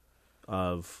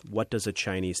of what does a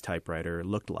Chinese typewriter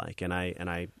look like? And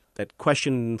I that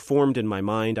question formed in my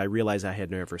mind. I realized I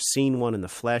had never seen one in the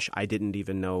flesh. I didn't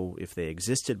even know if they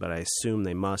existed, but I assumed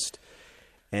they must.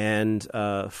 And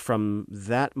from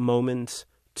that moment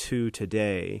to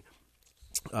today,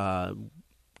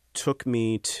 took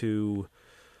me to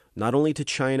not only to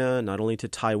China, not only to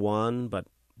Taiwan, but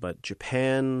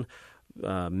Japan,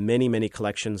 many, many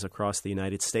collections across the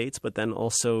United States, but then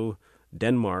also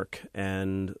Denmark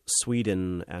and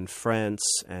Sweden and France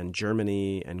and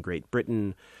Germany and Great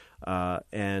Britain,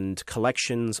 and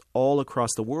collections all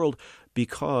across the world,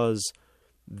 because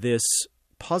this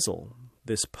puzzle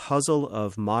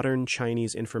of modern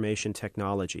Chinese information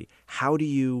technology, how do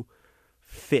you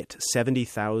fit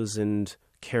 70,000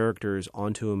 characters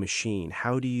onto a machine?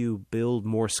 How do you build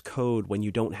Morse code when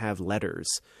you don't have letters?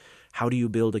 How do you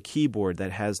build a keyboard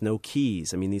that has no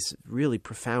keys? I mean, these really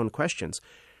profound questions.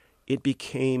 It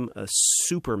became a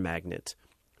super magnet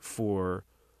for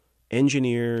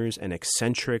engineers and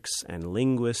eccentrics and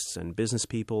linguists and business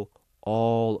people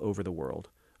all over the world.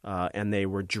 And they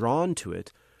were drawn to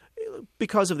it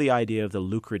because of the idea of the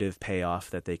lucrative payoff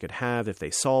that they could have if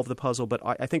they solved the puzzle, but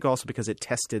I think also because it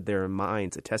tested their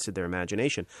minds, it tested their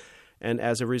imagination. And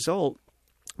as a result,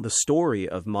 the story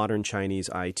of modern Chinese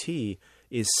IT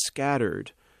is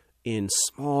scattered in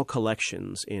small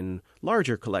collections, in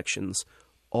larger collections,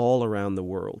 all around the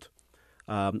world.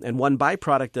 And one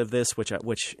byproduct of this, which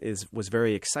was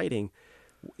very exciting,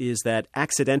 is that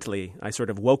accidentally I sort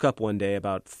of woke up one day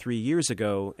about 3 years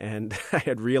ago, and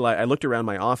I looked around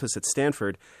my office at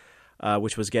Stanford,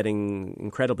 which was getting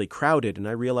incredibly crowded, and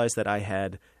I realized that I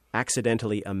had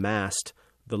accidentally amassed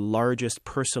the largest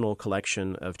personal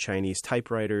collection of Chinese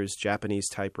typewriters, Japanese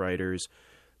typewriters,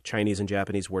 Chinese and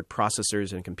Japanese word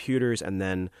processors and computers, and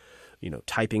then,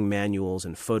 typing manuals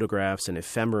and photographs and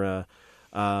ephemera,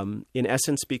 in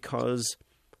essence because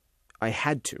I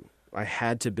had to. I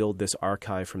had to build this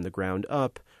archive from the ground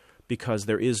up because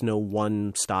there is no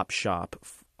one-stop shop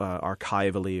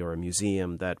archivally or a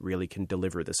museum that really can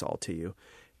deliver this all to you.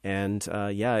 And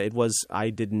I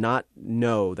did not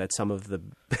know that some of the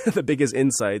the biggest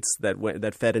insights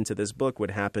that fed into this book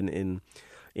would happen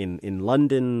in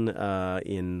London,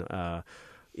 in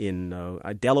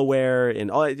Delaware,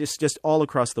 just all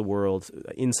across the world.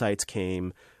 Insights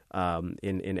came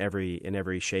in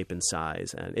every shape and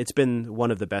size, and it's been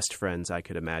one of the best friends I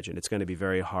could imagine. It's going to be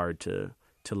very hard to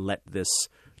let this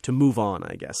to move on,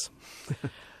 I guess.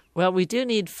 Well, we do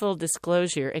need full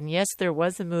disclosure. And yes, there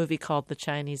was a movie called The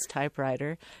Chinese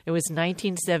Typewriter. It was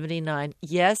 1979.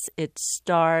 Yes, it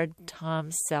starred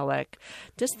Tom Selleck.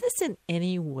 Does this in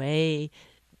any way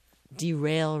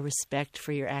derail respect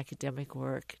for your academic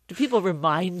work? Do people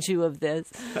remind you of this?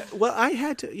 Well, I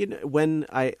had to, when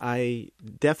I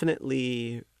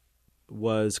definitely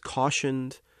was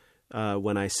cautioned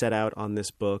when I set out on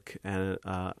this book, and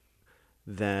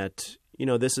that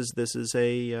this is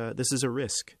a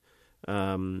risk.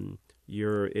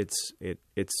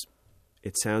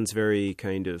 It sounds very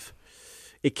kind of.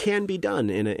 It can be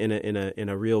done in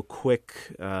a real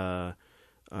quick, kind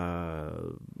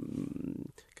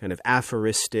of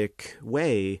aphoristic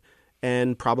way,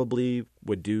 and probably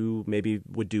would do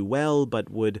well, but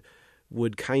would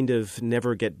kind of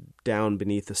never get down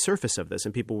beneath the surface of this.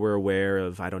 And people were aware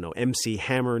of, MC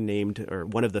Hammer or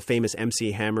one of the famous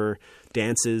MC Hammer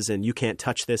dances, and You Can't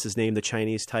Touch This is named The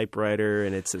Chinese Typewriter,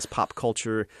 and it's this pop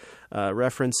culture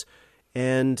reference.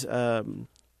 And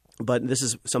but this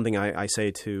is something I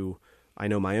say to,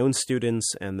 my own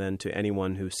students, and then to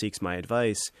anyone who seeks my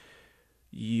advice.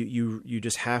 You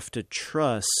just have to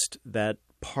trust that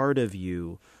part of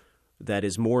you that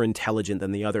is more intelligent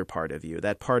than the other part of you.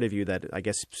 That part of you that I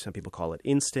guess some people call it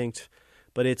instinct,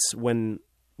 but it's when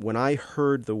I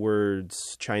heard the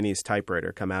words Chinese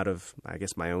typewriter come out of, I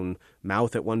guess, my own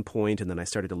mouth at one point, and then I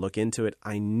started to look into it,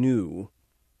 I knew,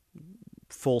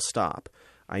 full stop,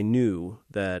 I knew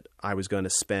that I was going to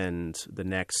spend the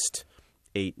next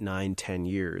 8, 9, 10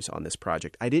 years on this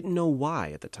project. I didn't know why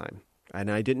at the time,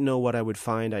 and I didn't know what I would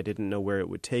find. I didn't know where it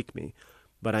would take me,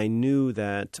 but I knew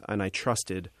that, and I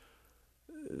trusted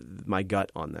my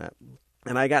gut on that.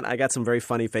 And I got some very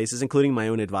funny faces, including my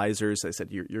own advisors. I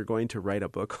said, "You're going to write a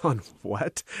book on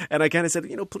what?" And I kind of said,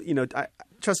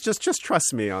 just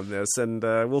trust me on this, and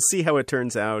we'll see how it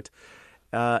turns out.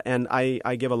 And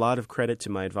I give a lot of credit to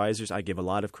my advisors. I give a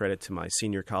lot of credit to my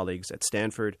senior colleagues at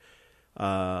Stanford,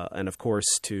 and of course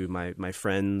to my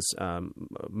friends.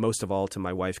 Most of all to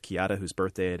my wife Kiata, whose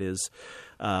birthday it is.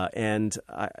 And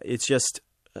it's just.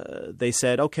 They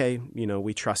said, okay,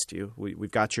 we trust you.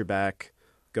 We've got your back.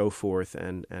 Go forth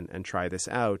and try this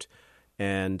out.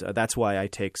 And that's why I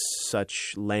take such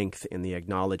length in the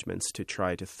acknowledgments to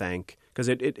try to thank, because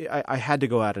I had to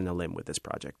go out on a limb with this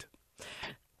project.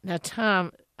 Now,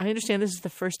 Tom, I understand this is the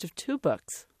first of 2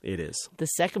 books. It is. The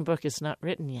second book is not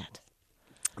written yet.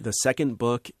 The second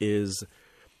book is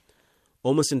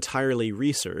almost entirely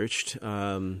researched,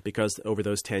 because over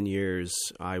those 10 years,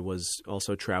 I was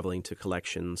also traveling to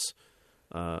collections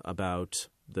about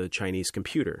the Chinese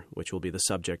computer, which will be the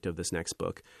subject of this next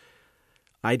book.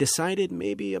 I decided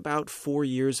maybe about 4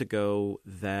 years ago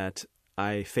that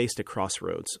I faced a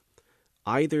crossroads.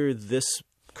 Either this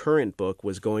current book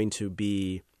was going to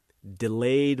be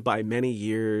delayed by many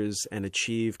years and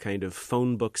achieve kind of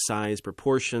phone book size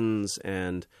proportions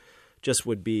and just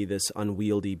would be this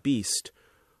unwieldy beast,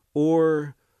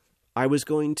 or I was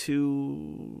going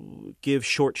to give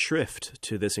short shrift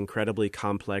to this incredibly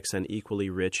complex and equally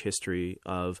rich history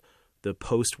of the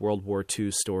post-World War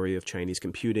II story of Chinese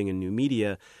computing and new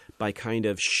media by kind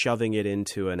of shoving it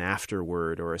into an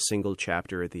afterword or a single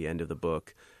chapter at the end of the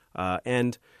book.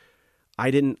 And I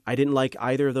didn't like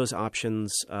either of those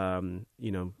options. As a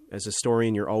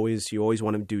historian, you always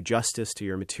want to do justice to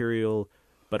your material,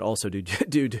 but also do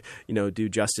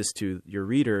justice to your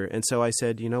reader. And so I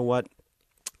said, you know what?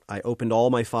 I opened all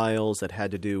my files that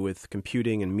had to do with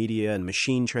computing and media and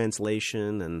machine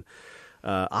translation and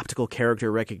optical character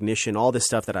recognition, all this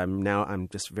stuff that I'm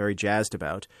just very jazzed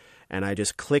about. And I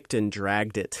just clicked and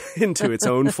dragged it into its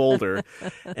own folder,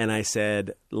 and I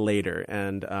said later.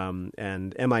 And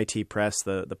MIT Press,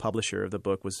 the publisher of the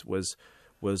book, was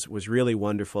really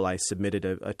wonderful. I submitted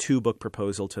a 2-book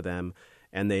proposal to them,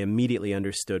 and they immediately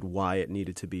understood why it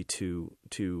needed to be two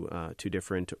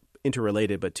different,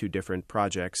 interrelated but 2 different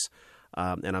projects.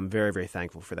 And I'm very, very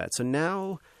thankful for that. So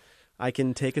now I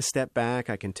can take a step back,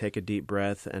 I can take a deep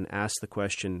breath and ask the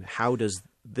question, how does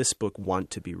this book want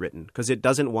to be written? Because it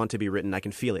doesn't want to be written, I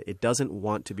can feel it. It doesn't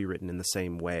want to be written in the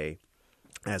same way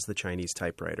as the Chinese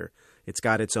typewriter. It's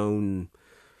got its own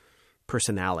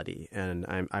personality,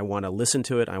 and I want to listen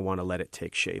to it. I want to let it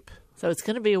take shape. So it's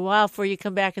going to be a while before you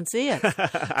come back and see it.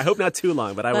 I hope not too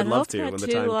long, but I would love to when the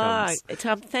time comes.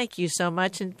 Tom, thank you so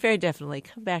much, and very definitely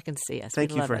come back and see us.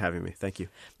 Thank you for having me. Thank you.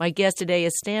 My guest today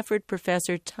is Stanford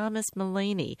professor Thomas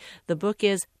Mullaney. The book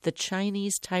is The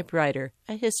Chinese Typewriter,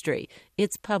 A History.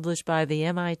 It's published by the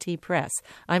MIT Press.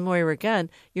 I'm Moira Gunn.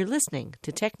 You're listening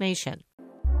to Tech Nation.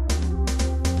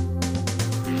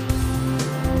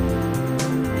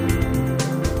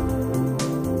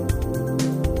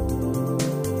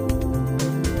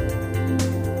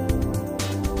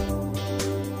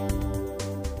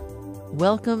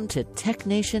 Welcome to Tech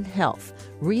Nation Health,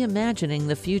 reimagining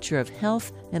the future of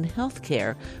health and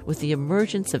healthcare with the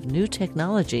emergence of new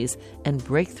technologies and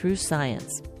breakthrough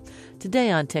science. Today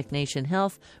on Tech Nation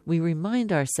Health, we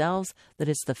remind ourselves that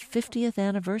it's the 50th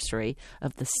anniversary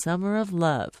of the Summer of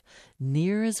Love,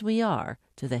 near as we are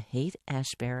to the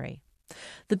Haight-Ashbury.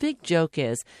 The big joke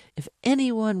is, if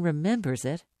anyone remembers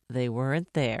it, they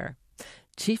weren't there.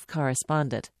 Chief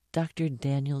Correspondent Dr.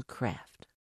 Daniel Kraft.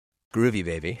 Groovy,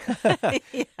 baby.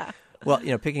 Yeah. Well,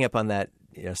 picking up on that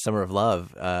Summer of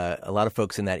Love, a lot of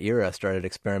folks in that era started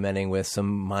experimenting with some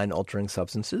mind-altering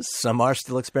substances. Some are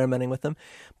still experimenting with them.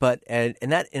 But and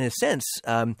that, in a sense,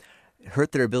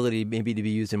 hurt their ability maybe to be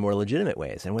used in more legitimate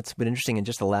ways. And what's been interesting in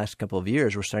just the last couple of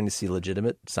years, we're starting to see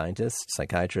legitimate scientists,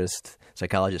 psychiatrists,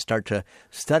 psychologists start to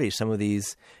study some of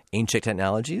these ancient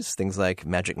technologies, things like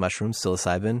magic mushrooms,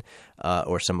 psilocybin,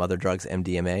 or some other drugs,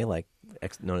 MDMA, like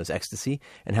known as ecstasy,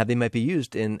 and how they might be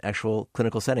used in actual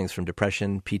clinical settings from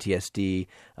depression, PTSD,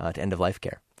 to end-of-life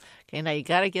care. Okay, now you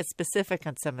got to get specific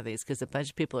on some of these because a bunch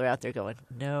of people are out there going,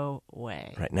 no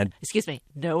way. Right. Now, excuse me,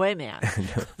 no way, man.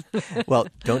 Well,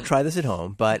 don't try this at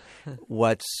home. But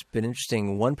what's been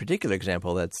interesting, one particular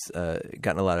example that's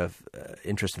gotten a lot of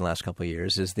interest in the last couple of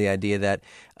years is the idea that,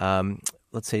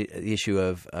 let's say, the issue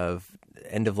of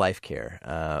end-of-life care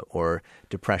or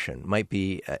depression might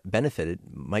be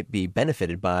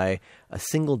benefited by a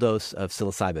single dose of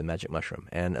psilocybin, magic mushroom.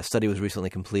 And a study was recently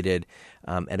completed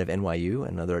out of NYU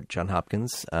and another at Johns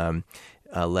Hopkins,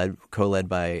 co-led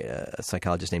by a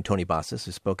psychologist named Tony Bossis,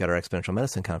 who spoke at our Exponential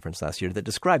Medicine conference last year, that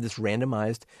described this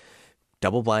randomized,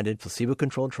 double-blinded,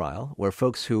 placebo-controlled trial where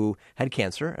folks who had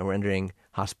cancer and were entering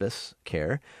hospice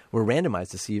care were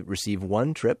randomized to receive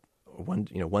one trip,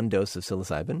 one dose of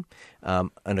psilocybin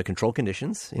under controlled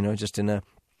conditions, just in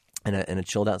a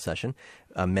chilled out session,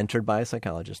 mentored by a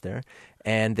psychologist there,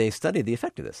 and they studied the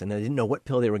effect of this. And they didn't know what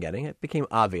pill they were getting. It became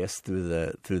obvious through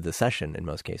the session in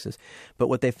most cases. But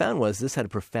what they found was this had a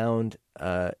profound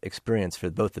experience for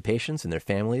both the patients and their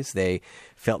families. They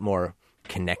felt more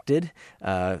connected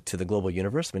to the global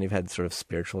universe. Many have had sort of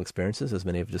spiritual experiences, as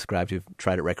many have described who've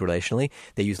tried it recreationally.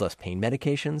 They use less pain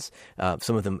medications.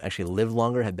 Some of them actually live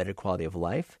longer, have better quality of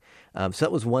life. So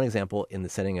that was one example in the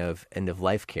setting of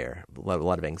end-of-life care. A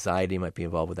lot of anxiety might be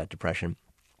involved with that depression.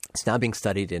 It's now being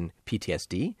studied in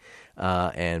PTSD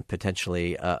and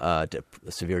potentially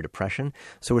severe depression.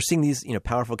 So we're seeing these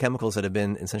powerful chemicals that have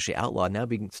been essentially outlawed now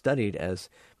being studied as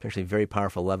potentially very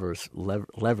powerful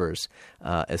levers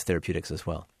as therapeutics as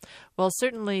well. Well,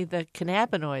 certainly the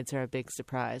cannabinoids are a big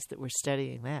surprise that we're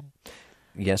studying that.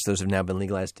 Yes, those have now been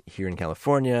legalized here in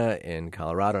California, in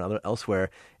Colorado, and elsewhere.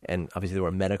 And obviously there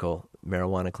were medical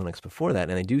marijuana clinics before that,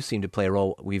 and they do seem to play a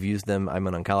role. We've used them. I'm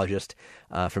an oncologist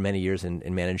for many years in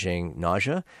managing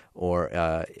nausea or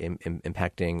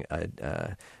impacting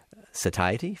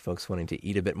satiety, folks wanting to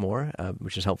eat a bit more,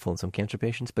 which is helpful in some cancer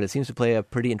patients. But it seems to play a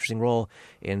pretty interesting role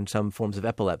in some forms of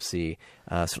epilepsy,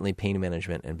 certainly pain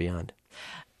management and beyond.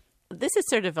 This is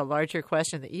sort of a larger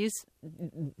question that you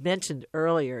mentioned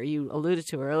earlier, you alluded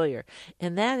to earlier,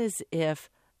 and that is if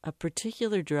a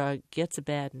particular drug gets a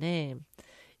bad name,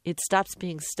 it stops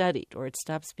being studied or it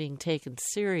stops being taken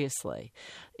seriously.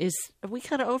 Are we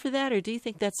kind of over that, or do you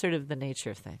think that's sort of the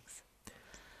nature of things?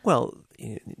 Well,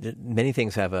 many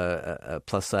things have a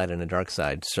plus side and a dark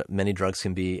side. So many drugs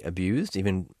can be abused.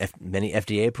 Even many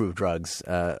FDA-approved drugs,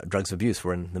 drugs of abuse.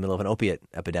 We're in the middle of an opiate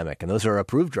epidemic, and those are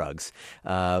approved drugs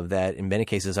that in many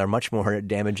cases are much more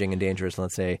damaging and dangerous than,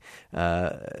 let's say,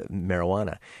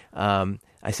 marijuana.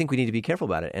 I think we need to be careful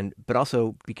about it, but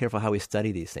also be careful how we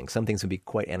study these things. Some things can be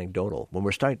quite anecdotal. When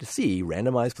we're starting to see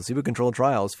randomized placebo-controlled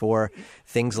trials for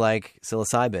things like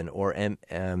psilocybin or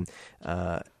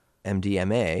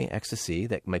MDMA, ecstasy,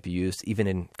 that might be used even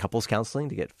in couples counseling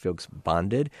to get folks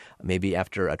bonded, maybe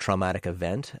after a traumatic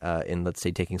event in, let's say,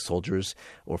 taking soldiers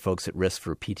or folks at risk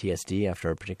for PTSD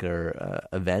after a particular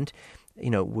event.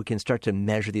 We can start to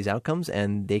measure these outcomes,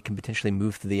 and they can potentially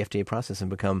move through the FDA process and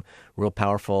become real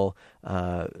powerful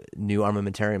new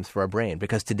armamentariums for our brain.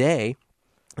 Because today,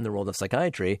 in the world of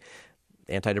psychiatry,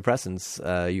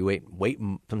 antidepressants, you wait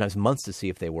sometimes months to see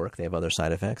if they work. They have other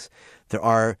side effects. There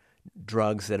are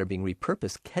drugs that are being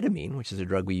repurposed. Ketamine, which is a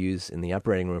drug we use in the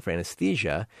operating room for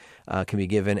anesthesia, can be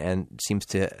given and seems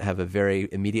to have a very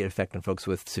immediate effect on folks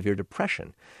with severe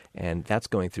depression. And that's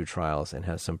going through trials and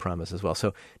has some promise as well.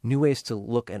 So new ways to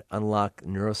look and unlock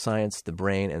neuroscience, the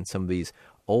brain, and some of these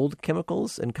old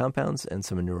chemicals and compounds and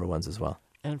some newer ones as well.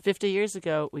 And 50 years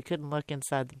ago, we couldn't look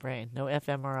inside the brain. No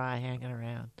fMRI hanging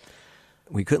around.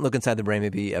 We couldn't look inside the brain.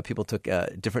 Maybe people took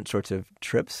different sorts of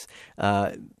trips.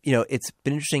 It's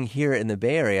been interesting here in the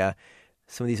Bay Area.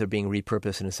 Some of these are being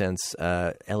repurposed in a sense.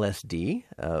 LSD,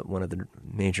 one of the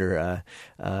major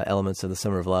elements of the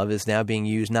Summer of Love, is now being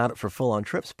used not for full-on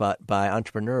trips, but by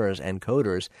entrepreneurs and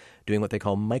coders doing what they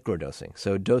call microdosing.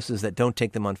 So doses that don't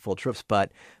take them on full trips,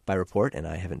 but by report, and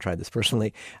I haven't tried this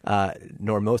personally,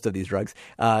 nor most of these drugs,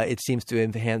 it seems to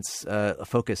enhance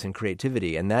focus and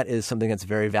creativity. And that is something that's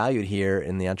very valued here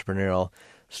in the entrepreneurial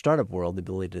startup world, the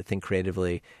ability to think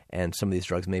creatively. And some of these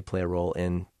drugs may play a role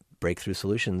in breakthrough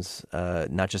solutions,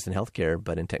 not just in healthcare,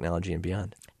 but in technology and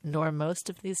beyond. Nor most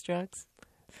of these drugs?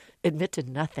 Admit to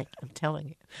nothing, I'm telling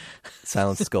you.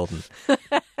 Silence is golden.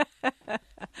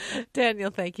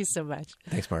 Daniel, thank you so much.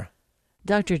 Thanks, Mara.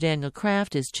 Dr. Daniel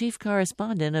Kraft is Chief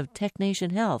Correspondent of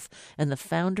TechNation Health and the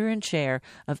founder and chair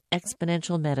of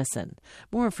Exponential Medicine.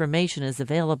 More information is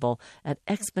available at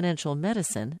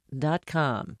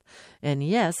exponentialmedicine.com. And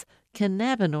yes,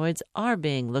 cannabinoids are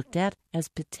being looked at as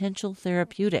potential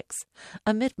therapeutics.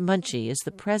 Amit Munshi is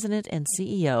the president and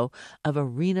CEO of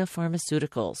Arena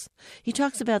Pharmaceuticals. He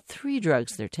talks about 3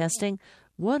 drugs they're testing,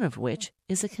 one of which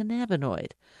is a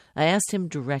cannabinoid. I asked him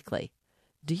directly,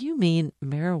 do you mean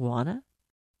marijuana?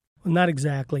 Well, not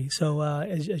exactly. So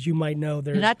as you might know,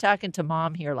 there's... You're not talking to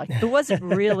Mom here like, it wasn't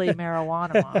really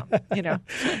marijuana, Mom.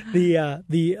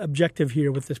 The objective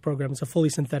here with this program is a fully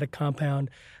synthetic compound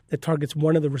that targets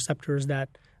one of the receptors that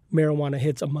marijuana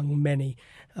hits among many.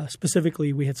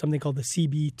 Specifically, we hit something called the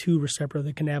CB2 receptor,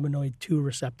 the cannabinoid 2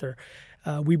 receptor.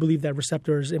 We believe that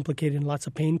receptor is implicated in lots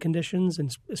of pain conditions,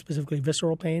 and specifically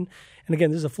visceral pain. And again,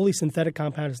 this is a fully synthetic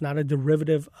compound. It's not a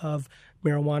derivative of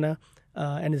marijuana,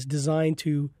 and is designed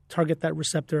to target that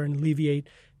receptor and alleviate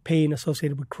pain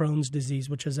associated with Crohn's disease,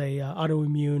 which is a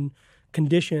autoimmune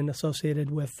condition associated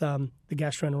with the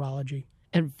gastroenterology.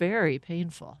 And very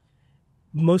painful.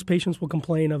 Most patients will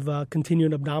complain of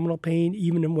continued abdominal pain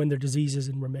even when their disease is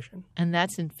in remission. And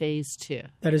that's in phase 2.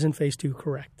 That is in phase 2,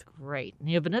 correct. Great. And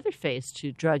you have another phase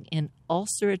 2 drug in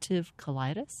ulcerative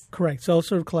colitis? Correct. So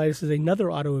ulcerative colitis is another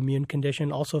autoimmune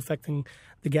condition also affecting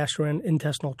the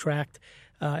gastrointestinal tract.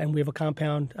 And we have a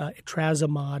compound,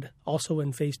 etrasimod, also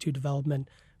in phase 2 development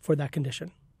for that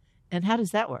condition. And how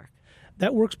does that work?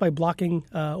 That works by blocking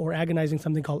or agonizing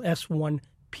something called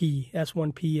S1P.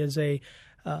 S1P is a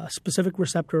specific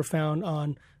receptor found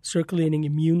on circulating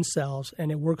immune cells,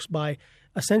 and it works by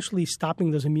essentially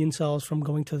stopping those immune cells from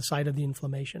going to the site of the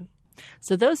inflammation.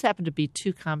 So those happen to be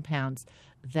 2 compounds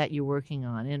that you're working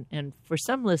on. And for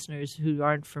some listeners who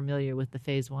aren't familiar with the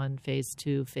phase 1, phase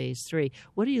 2, phase 3,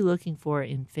 what are you looking for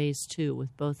in phase 2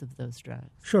 with both of those drugs?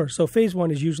 Sure. So phase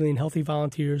 1 is usually in healthy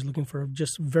volunteers looking for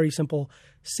just very simple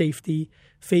safety.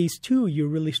 Phase 2, you're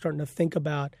really starting to think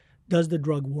about, does the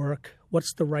drug work?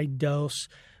 What's the right dose?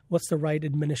 What's the right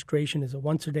administration? Is it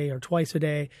once a day or twice a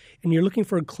day? And you're looking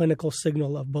for a clinical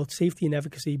signal of both safety and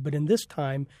efficacy, but in this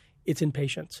time, it's in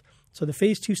patients. So the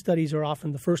phase 2 studies are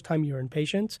often the first time you're in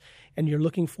patients, and you're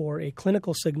looking for a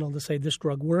clinical signal to say this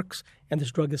drug works and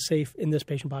this drug is safe in this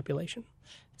patient population.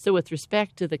 So with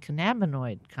respect to the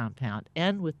cannabinoid compound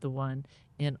and with the one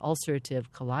in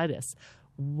ulcerative colitis,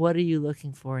 what are you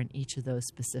looking for in each of those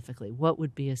specifically? What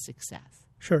would be a success?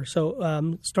 Sure.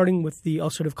 So starting with the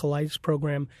ulcerative colitis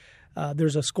program,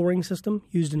 there's a scoring system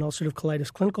used in ulcerative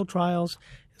colitis clinical trials.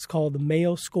 It's called the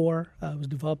Mayo score. It was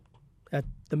developed at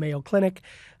the Mayo Clinic,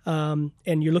 and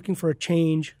you're looking for a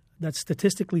change that's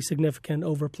statistically significant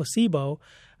over placebo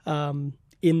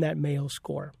in that Mayo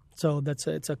score. So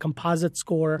it's a composite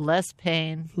score. Less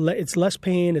pain. It's less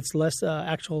pain. It's less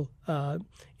actual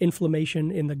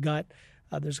inflammation in the gut.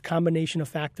 There's a combination of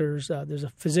factors. There's a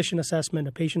physician assessment,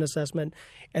 a patient assessment,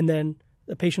 and then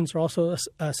the patients are also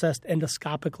assessed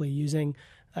endoscopically using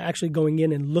actually going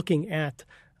in and looking at,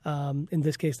 in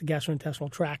this case, the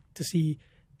gastrointestinal tract to see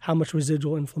how much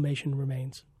residual inflammation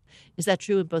remains. Is that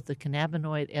true in both the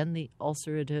cannabinoid and the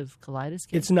ulcerative colitis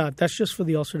case? It's not. That's just for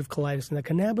the ulcerative colitis. In the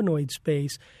cannabinoid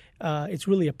space, it's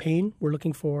really a pain. We're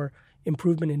looking for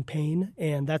improvement in pain,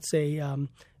 and that's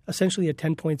essentially a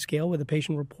 10-point scale where the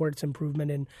patient reports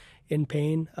improvement in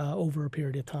pain over a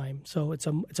period of time. So it's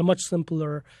a much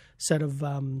simpler set of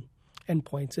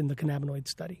endpoints in the cannabinoid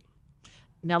study.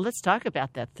 Now let's talk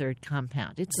about that third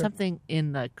compound. It's something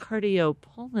in the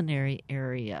cardiopulmonary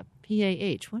area,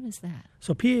 PAH. What is that?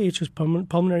 So PAH is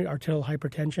pulmonary arterial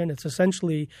hypertension. It's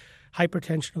essentially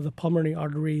hypertension of the pulmonary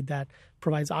artery that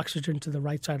provides oxygen to the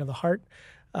right side of the heart.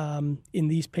 In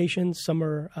these patients, some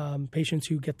are patients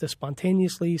who get this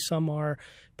spontaneously. Some are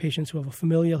patients who have a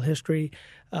familial history.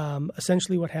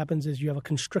 Essentially what happens is you have a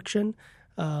constriction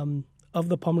of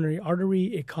the pulmonary artery.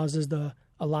 It causes a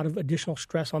lot of additional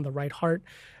stress on the right heart,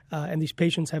 and these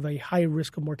patients have a high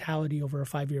risk of mortality over a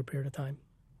 5-year period of time.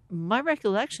 My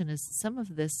recollection is some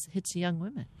of this hits young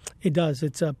women. It does.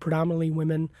 It's predominantly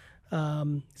women.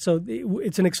 So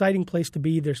it's an exciting place to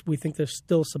be. We think there's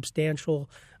still substantial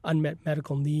unmet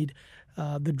medical need.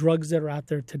 The drugs that are out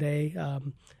there today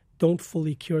don't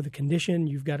fully cure the condition.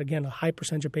 You've got, again, a high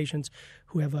percentage of patients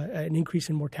who have an increase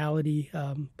in mortality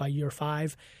by year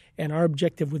 5. And our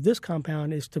objective with this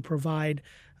compound is to provide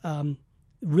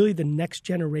really the next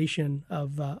generation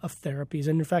of therapies.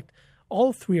 And in fact,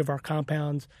 all 3 of our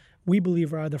compounds we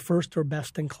believe are either first or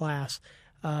best in class.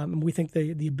 And we think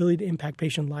the ability to impact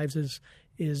patient lives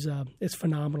is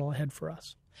phenomenal ahead for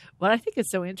us. What I think is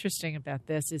so interesting about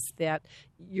this is that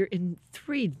you're in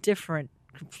 3 different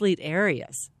complete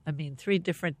areas. I mean, 3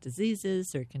 different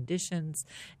diseases or conditions,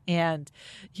 and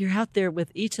you're out there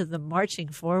with each of them marching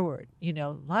forward. You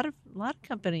know, a lot of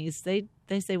companies they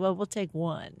say, well, we'll take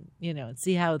one, and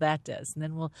see how that does, and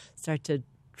then we'll start to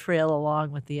trail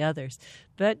along with the others.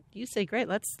 But you say, great,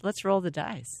 let's roll the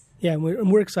dice. Yeah, and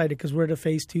we're excited because we're at a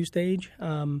phase 2 stage,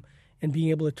 and being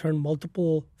able to turn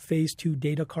multiple phase 2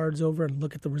 data cards over and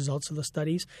look at the results of the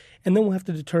studies, and then we'll have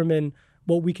to determine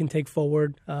what we can take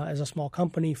forward as a small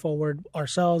company forward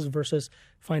ourselves versus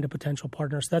find a potential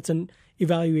partner. So that's an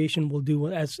evaluation we'll do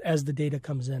as the data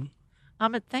comes in.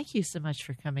 Amit, thank you so much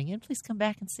for coming in. Please come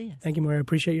back and see us. Thank you, Maria. I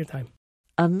appreciate your time.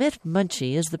 Amit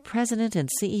Munshi is the president and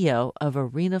CEO of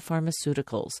Arena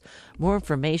Pharmaceuticals. More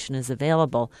information is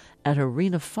available at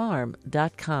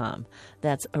arenafarm.com.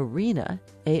 That's Arena,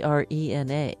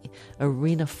 A-R-E-N-A,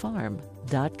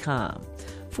 arenafarm.com.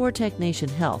 For Tech Nation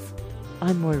Health,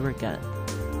 I'm Moira Gunn.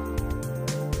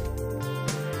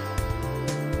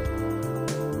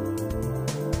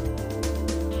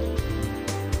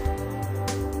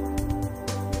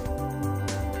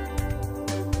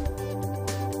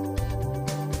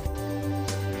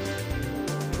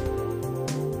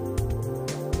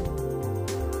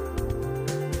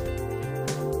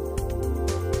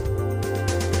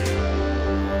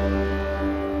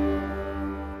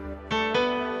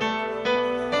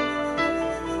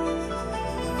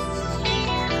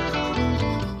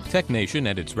 Tech Nation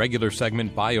and its regular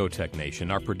segment Biotech Nation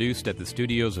are produced at the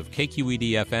studios of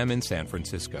KQED-FM in San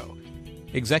Francisco.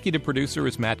 Executive producer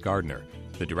is Matt Gardner.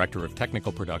 The director of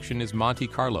technical production is Monty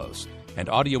Carlos. And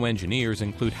audio engineers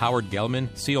include Howard Gelman,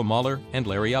 Seal Muller, and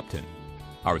Larry Upton.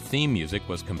 Our theme music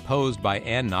was composed by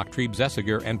Ann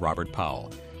Nachtrieb-Zessiger and Robert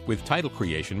Powell, with title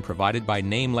creation provided by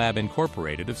NameLab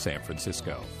Incorporated of San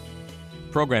Francisco.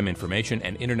 Program information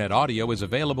and internet audio is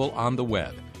available on the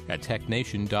web at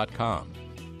technation.com.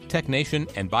 Tech Nation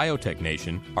and Biotech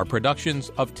Nation are productions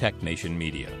of Tech Nation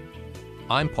Media.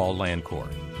 I'm Paul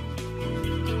Landcore.